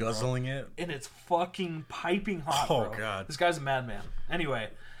drinking it, guzzling it, and it's fucking piping hot. Oh God, this guy's a madman. Anyway,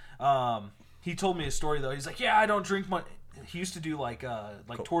 he told me a story though. He's like, yeah, I don't drink much. He used to do like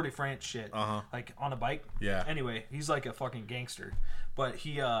Tour de France shit, like on a bike. Yeah. Anyway, he's like a fucking gangster. But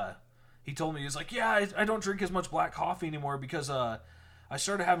he told me, he was like, yeah, I don't drink as much black coffee anymore because I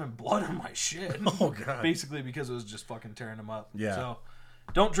started having blood on my shit. Oh God. Basically because it was just fucking tearing him up. Yeah. So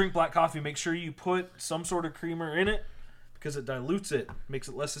don't drink black coffee. Make sure you put some sort of creamer in it because it dilutes it, makes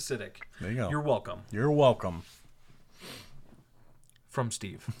it less acidic. There you go. You're welcome. You're welcome. From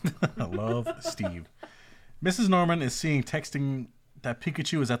Steve. I love Steve. Mrs. Norman is seeing texting that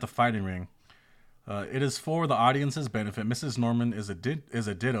Pikachu is at the fighting ring. It is for the audience's benefit. Mrs. Norman is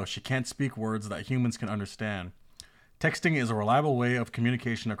a ditto. She can't speak words that humans can understand. Texting is a reliable way of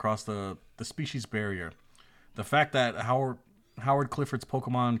communication across the species barrier. The fact that Howard Clifford's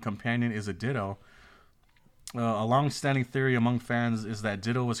Pokemon companion is a ditto, a long-standing theory among fans is that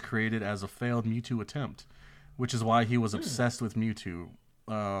Ditto was created as a failed Mewtwo attempt, which is why he was obsessed with Mewtwo.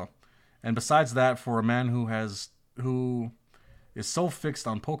 And besides that, for a man who is so fixed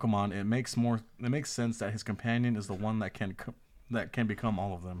on Pokemon, it makes sense that his companion is the one that can become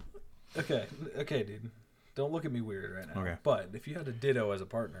all of them. Okay, dude. Don't look at me weird right now. Okay. But if you had a Ditto as a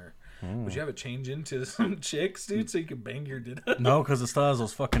partner, would you have it change into some chicks, dude, so you could bang your Ditto? No, because it still has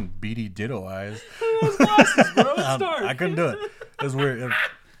those fucking beady Ditto eyes. Those glasses, bro. It's dark. I couldn't do it. It was weird.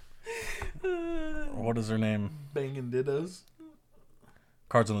 What is her name? Banging Dittos.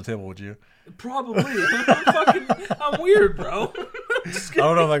 Cards on the table, would you? Probably. I'm weird, bro. I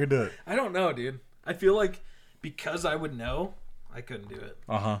don't know if I could do it. I don't know, dude. I feel like because I would know, I couldn't do it.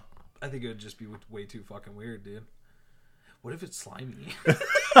 Uh-huh. I think it would just be way too fucking weird, dude. What if it's slimy?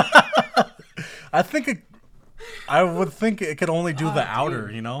 I would think it could only do the outer,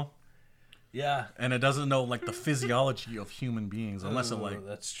 dude. you know? Yeah. And it doesn't know like the physiology of human beings unless it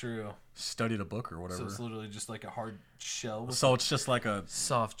that's true. studied a book or whatever. So it's literally just like a hard shell. So it's just like a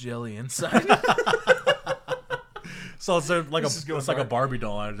soft jelly inside. So it's like it's like a Barbie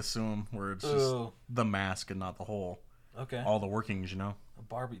doll, I'd assume, where it's just Ugh. the mask and not the whole. Okay. All the workings, you know. A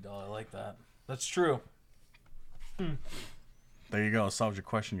Barbie doll. I like that. That's true. There you go. Solves your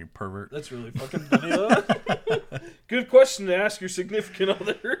question, you pervert. That's really fucking funny, though. Good question to ask your significant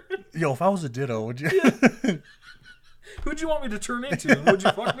other. Yo, if I was a Ditto, would you? Who'd you want me to turn into? Would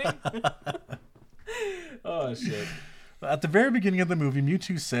you fuck me? Oh, shit. At the very beginning of the movie,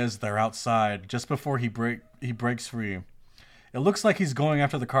 Mewtwo says they're outside just before he breaks free. It looks like he's going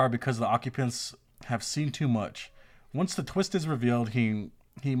after the car because the occupants have seen too much. Once the twist is revealed, he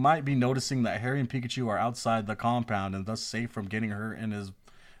might be noticing that Harry and Pikachu are outside the compound and thus safe from getting hurt in his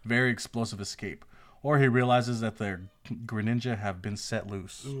very explosive escape. Or he realizes that the Greninja have been set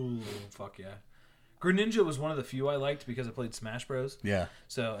loose. Ooh, fuck yeah. Greninja was one of the few I liked because I played Smash Bros. Yeah.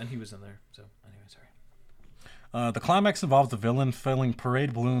 So, and he was in there. So, anyway, sorry. The climax involves the villain filling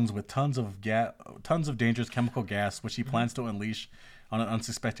parade balloons with tons of dangerous chemical gas, which he plans to unleash on an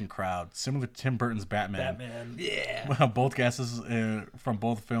unsuspecting crowd, similar to Tim Burton's Batman. Yeah. Both gases from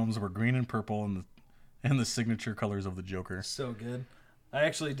both films were green and purple, and the signature colors of the Joker. So good. I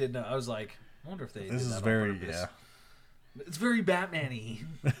actually did know. I was like, I wonder if they. This did is that very on purpose. yeah. It's very Batman-y.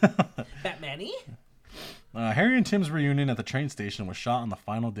 Batman-y? Harry and Tim's reunion at the train station was shot on the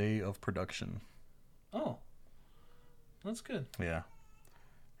final day of production. Oh, that's good. Yeah,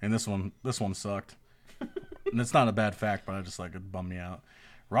 and this one sucked. And it's not a bad fact, but I just like it bummed me out.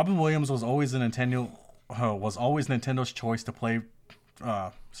 Robin Williams was always Nintendo's choice to play.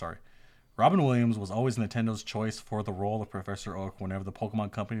 Robin Williams was always Nintendo's choice for the role of Professor Oak whenever the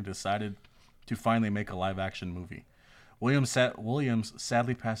Pokemon Company decided to finally make a live-action movie. Williams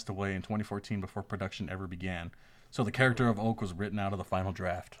sadly passed away in 2014 before production ever began, so the character of Oak was written out of the final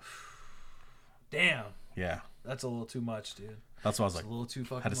draft. Damn. Yeah. That's a little too much, dude. That's why I was That's like, a little too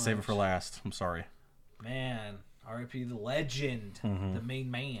fucking had to save it much. for last. I'm sorry. Man, R.I.P. the legend, the main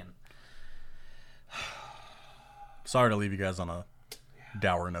man. Sorry to leave you guys on a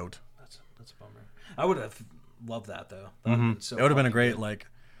dour note. That's a bummer. I would have loved that though. That would've been so It would have been a fucking great good.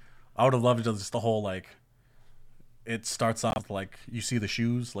 I would have loved just the whole it starts off you see the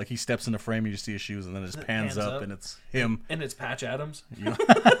shoes, he steps in the frame, you just see his shoes, and then it just pans up and it's him. And it's Patch Adams. Yeah.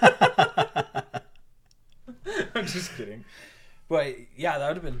 I'm just kidding. But yeah, that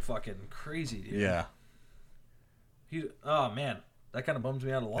would have been fucking crazy, dude. Yeah. Oh man, that kind of bums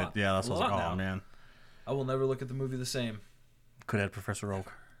me out a lot. Yeah, that's what I was like, now. oh man. I will never look at the movie the same. Could have had Professor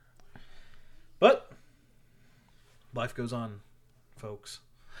Oak. But life goes on, folks.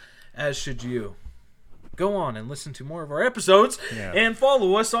 As should you. Go on and listen to more of our episodes and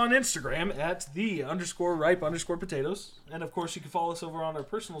follow us on Instagram at _ripe_potatoes. And of course, you can follow us over on our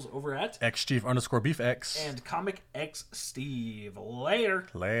personals over at XChief_BeefX and Comic X Steve. Later.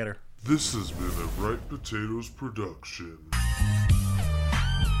 Later. This has been a Ripe Potatoes production.